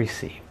have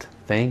received.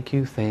 Thank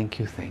you, thank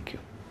you, thank you.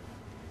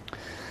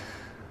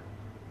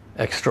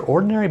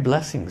 Extraordinary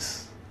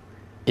blessings.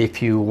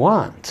 If you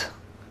want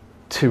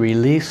to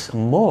release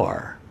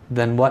more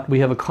than what we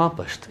have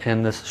accomplished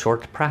in this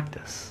short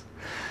practice,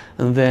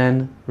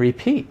 then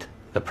repeat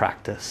the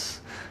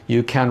practice.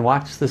 You can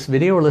watch this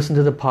video or listen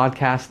to the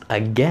podcast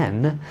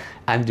again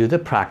and do the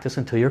practice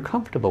until you're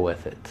comfortable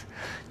with it.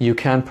 You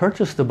can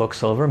purchase the book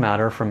Silver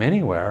Matter from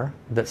anywhere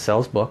that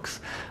sells books,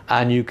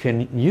 and you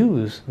can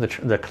use the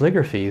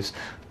calligraphies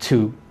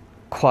to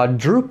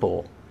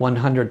quadruple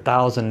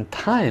 100,000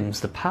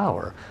 times the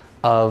power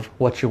of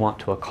what you want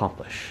to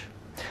accomplish.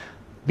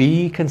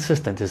 Be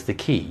consistent is the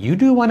key. You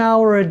do 1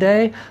 hour a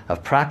day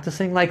of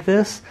practicing like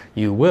this,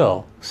 you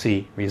will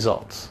see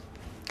results.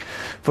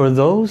 For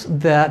those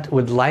that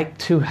would like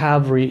to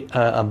have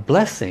a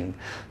blessing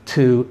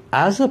to,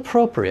 as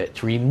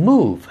appropriate,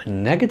 remove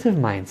negative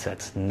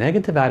mindsets,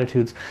 negative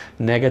attitudes,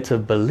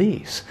 negative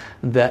beliefs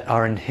that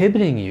are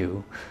inhibiting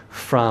you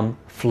from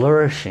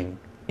flourishing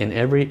in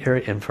every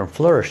area, and from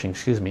flourishing,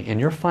 in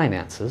your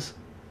finances,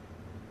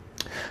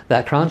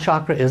 that crown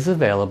chakra is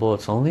available.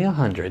 It's only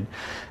 100,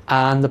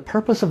 and the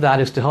purpose of that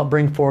is to help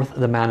bring forth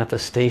the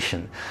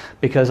manifestation,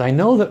 because I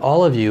know that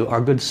all of you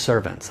are good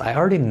servants. I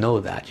already know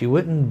that. You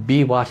wouldn't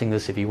be watching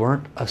this if you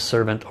weren't a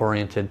servant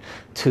oriented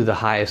to the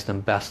highest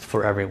and best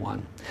for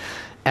everyone.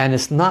 And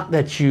it's not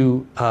that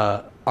you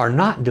are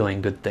not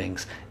doing good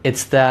things,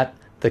 it's that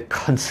the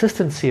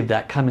consistency of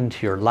that coming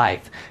to your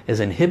life is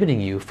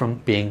inhibiting you from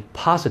being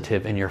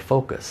positive in your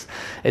focus.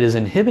 It is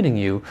inhibiting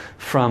you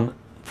from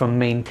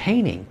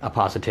maintaining a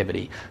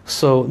positivity.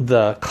 So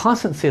the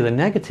constancy of the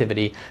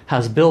negativity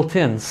has built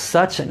in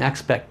such an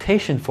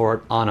expectation for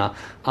it on a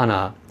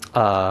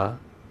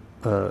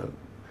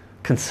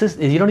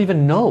consistent. You don't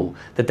even know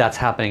that that's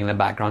happening in the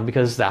background,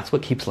 because that's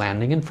what keeps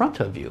landing in front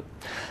of you.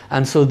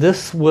 And so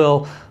this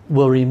will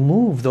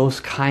remove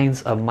those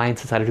kinds of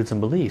mindsets, attitudes, and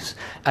beliefs,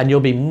 and you'll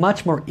be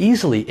much more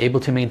easily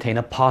able to maintain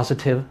a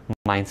positive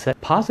mindset,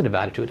 positive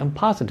attitude, and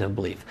positive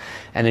belief.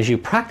 And as you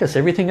practice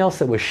everything else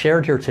that was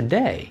shared here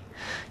today,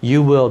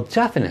 you will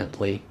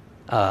definitely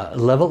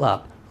level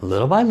up,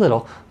 little by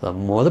little, the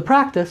more the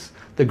practice,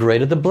 the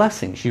greater the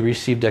blessings. You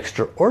received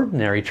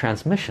extraordinary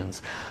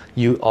transmissions.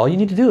 All you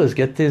need to do is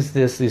get these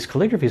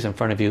calligraphies in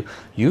front of you.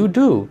 You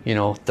do,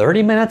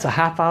 30 minutes, a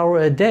half hour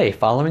a day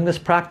following this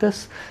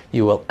practice,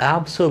 you will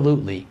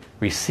absolutely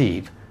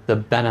receive the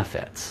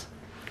benefits.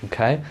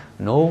 Okay?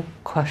 No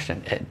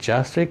question. It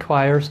just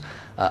requires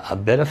a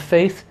bit of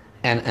faith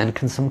and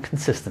some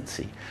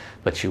consistency.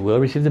 But you will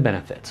receive the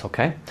benefits,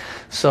 okay?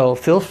 So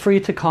feel free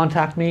to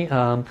contact me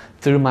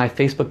through my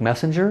Facebook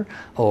Messenger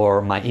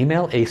or my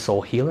email,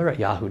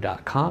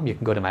 asoulhealer@yahoo.com. You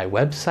can go to my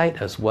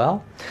website as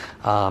well,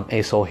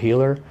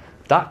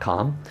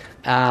 asoulhealer.com.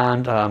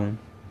 And I'm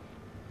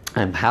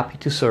happy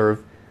to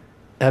serve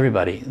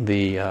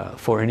everybody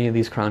for any of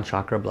these crown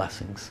chakra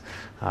blessings.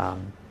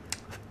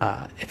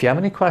 If you have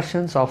any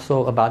questions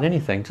also about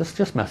anything,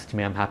 just message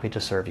me. I'm happy to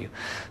serve you.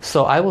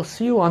 So I will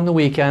see you on the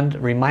weekend.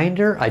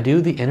 Reminder, I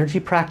do the energy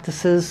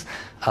practices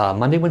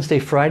Monday, Wednesday,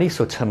 Friday.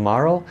 So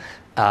tomorrow,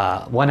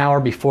 1 hour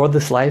before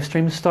this live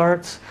stream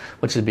starts,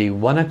 which would be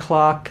 1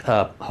 o'clock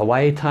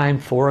Hawaii time,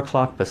 4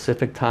 o'clock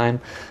Pacific time,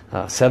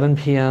 7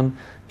 p.m.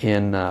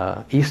 in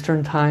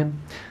Eastern time,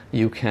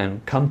 you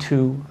can come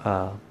to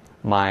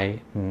my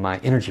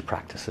energy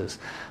practices.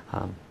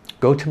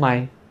 Go to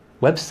my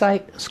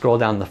website, scroll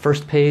down the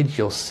first page,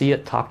 you'll see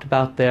it talked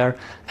about there,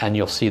 and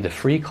you'll see the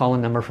free call-in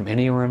number from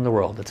anywhere in the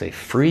world. It's a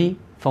free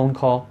phone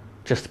call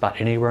just about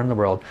anywhere in the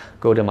world.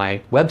 Go to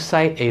my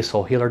website,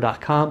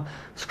 asoulhealer.com,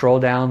 scroll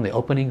down the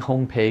opening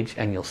home page,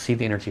 and you'll see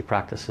the energy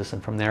practices,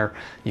 and from there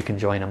you can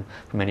join them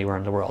from anywhere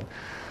in the world.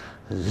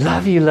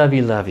 Love you, love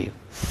you, love you.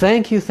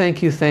 Thank you,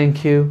 thank you,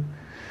 thank you.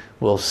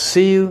 We'll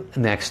see you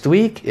next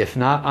week, if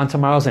not on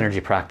tomorrow's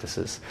energy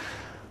practices.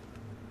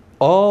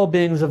 All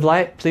beings of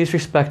light, please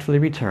respectfully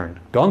return.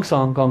 Gong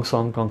song, gong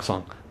song, gong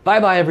song. Bye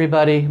bye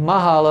everybody.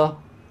 Mahalo.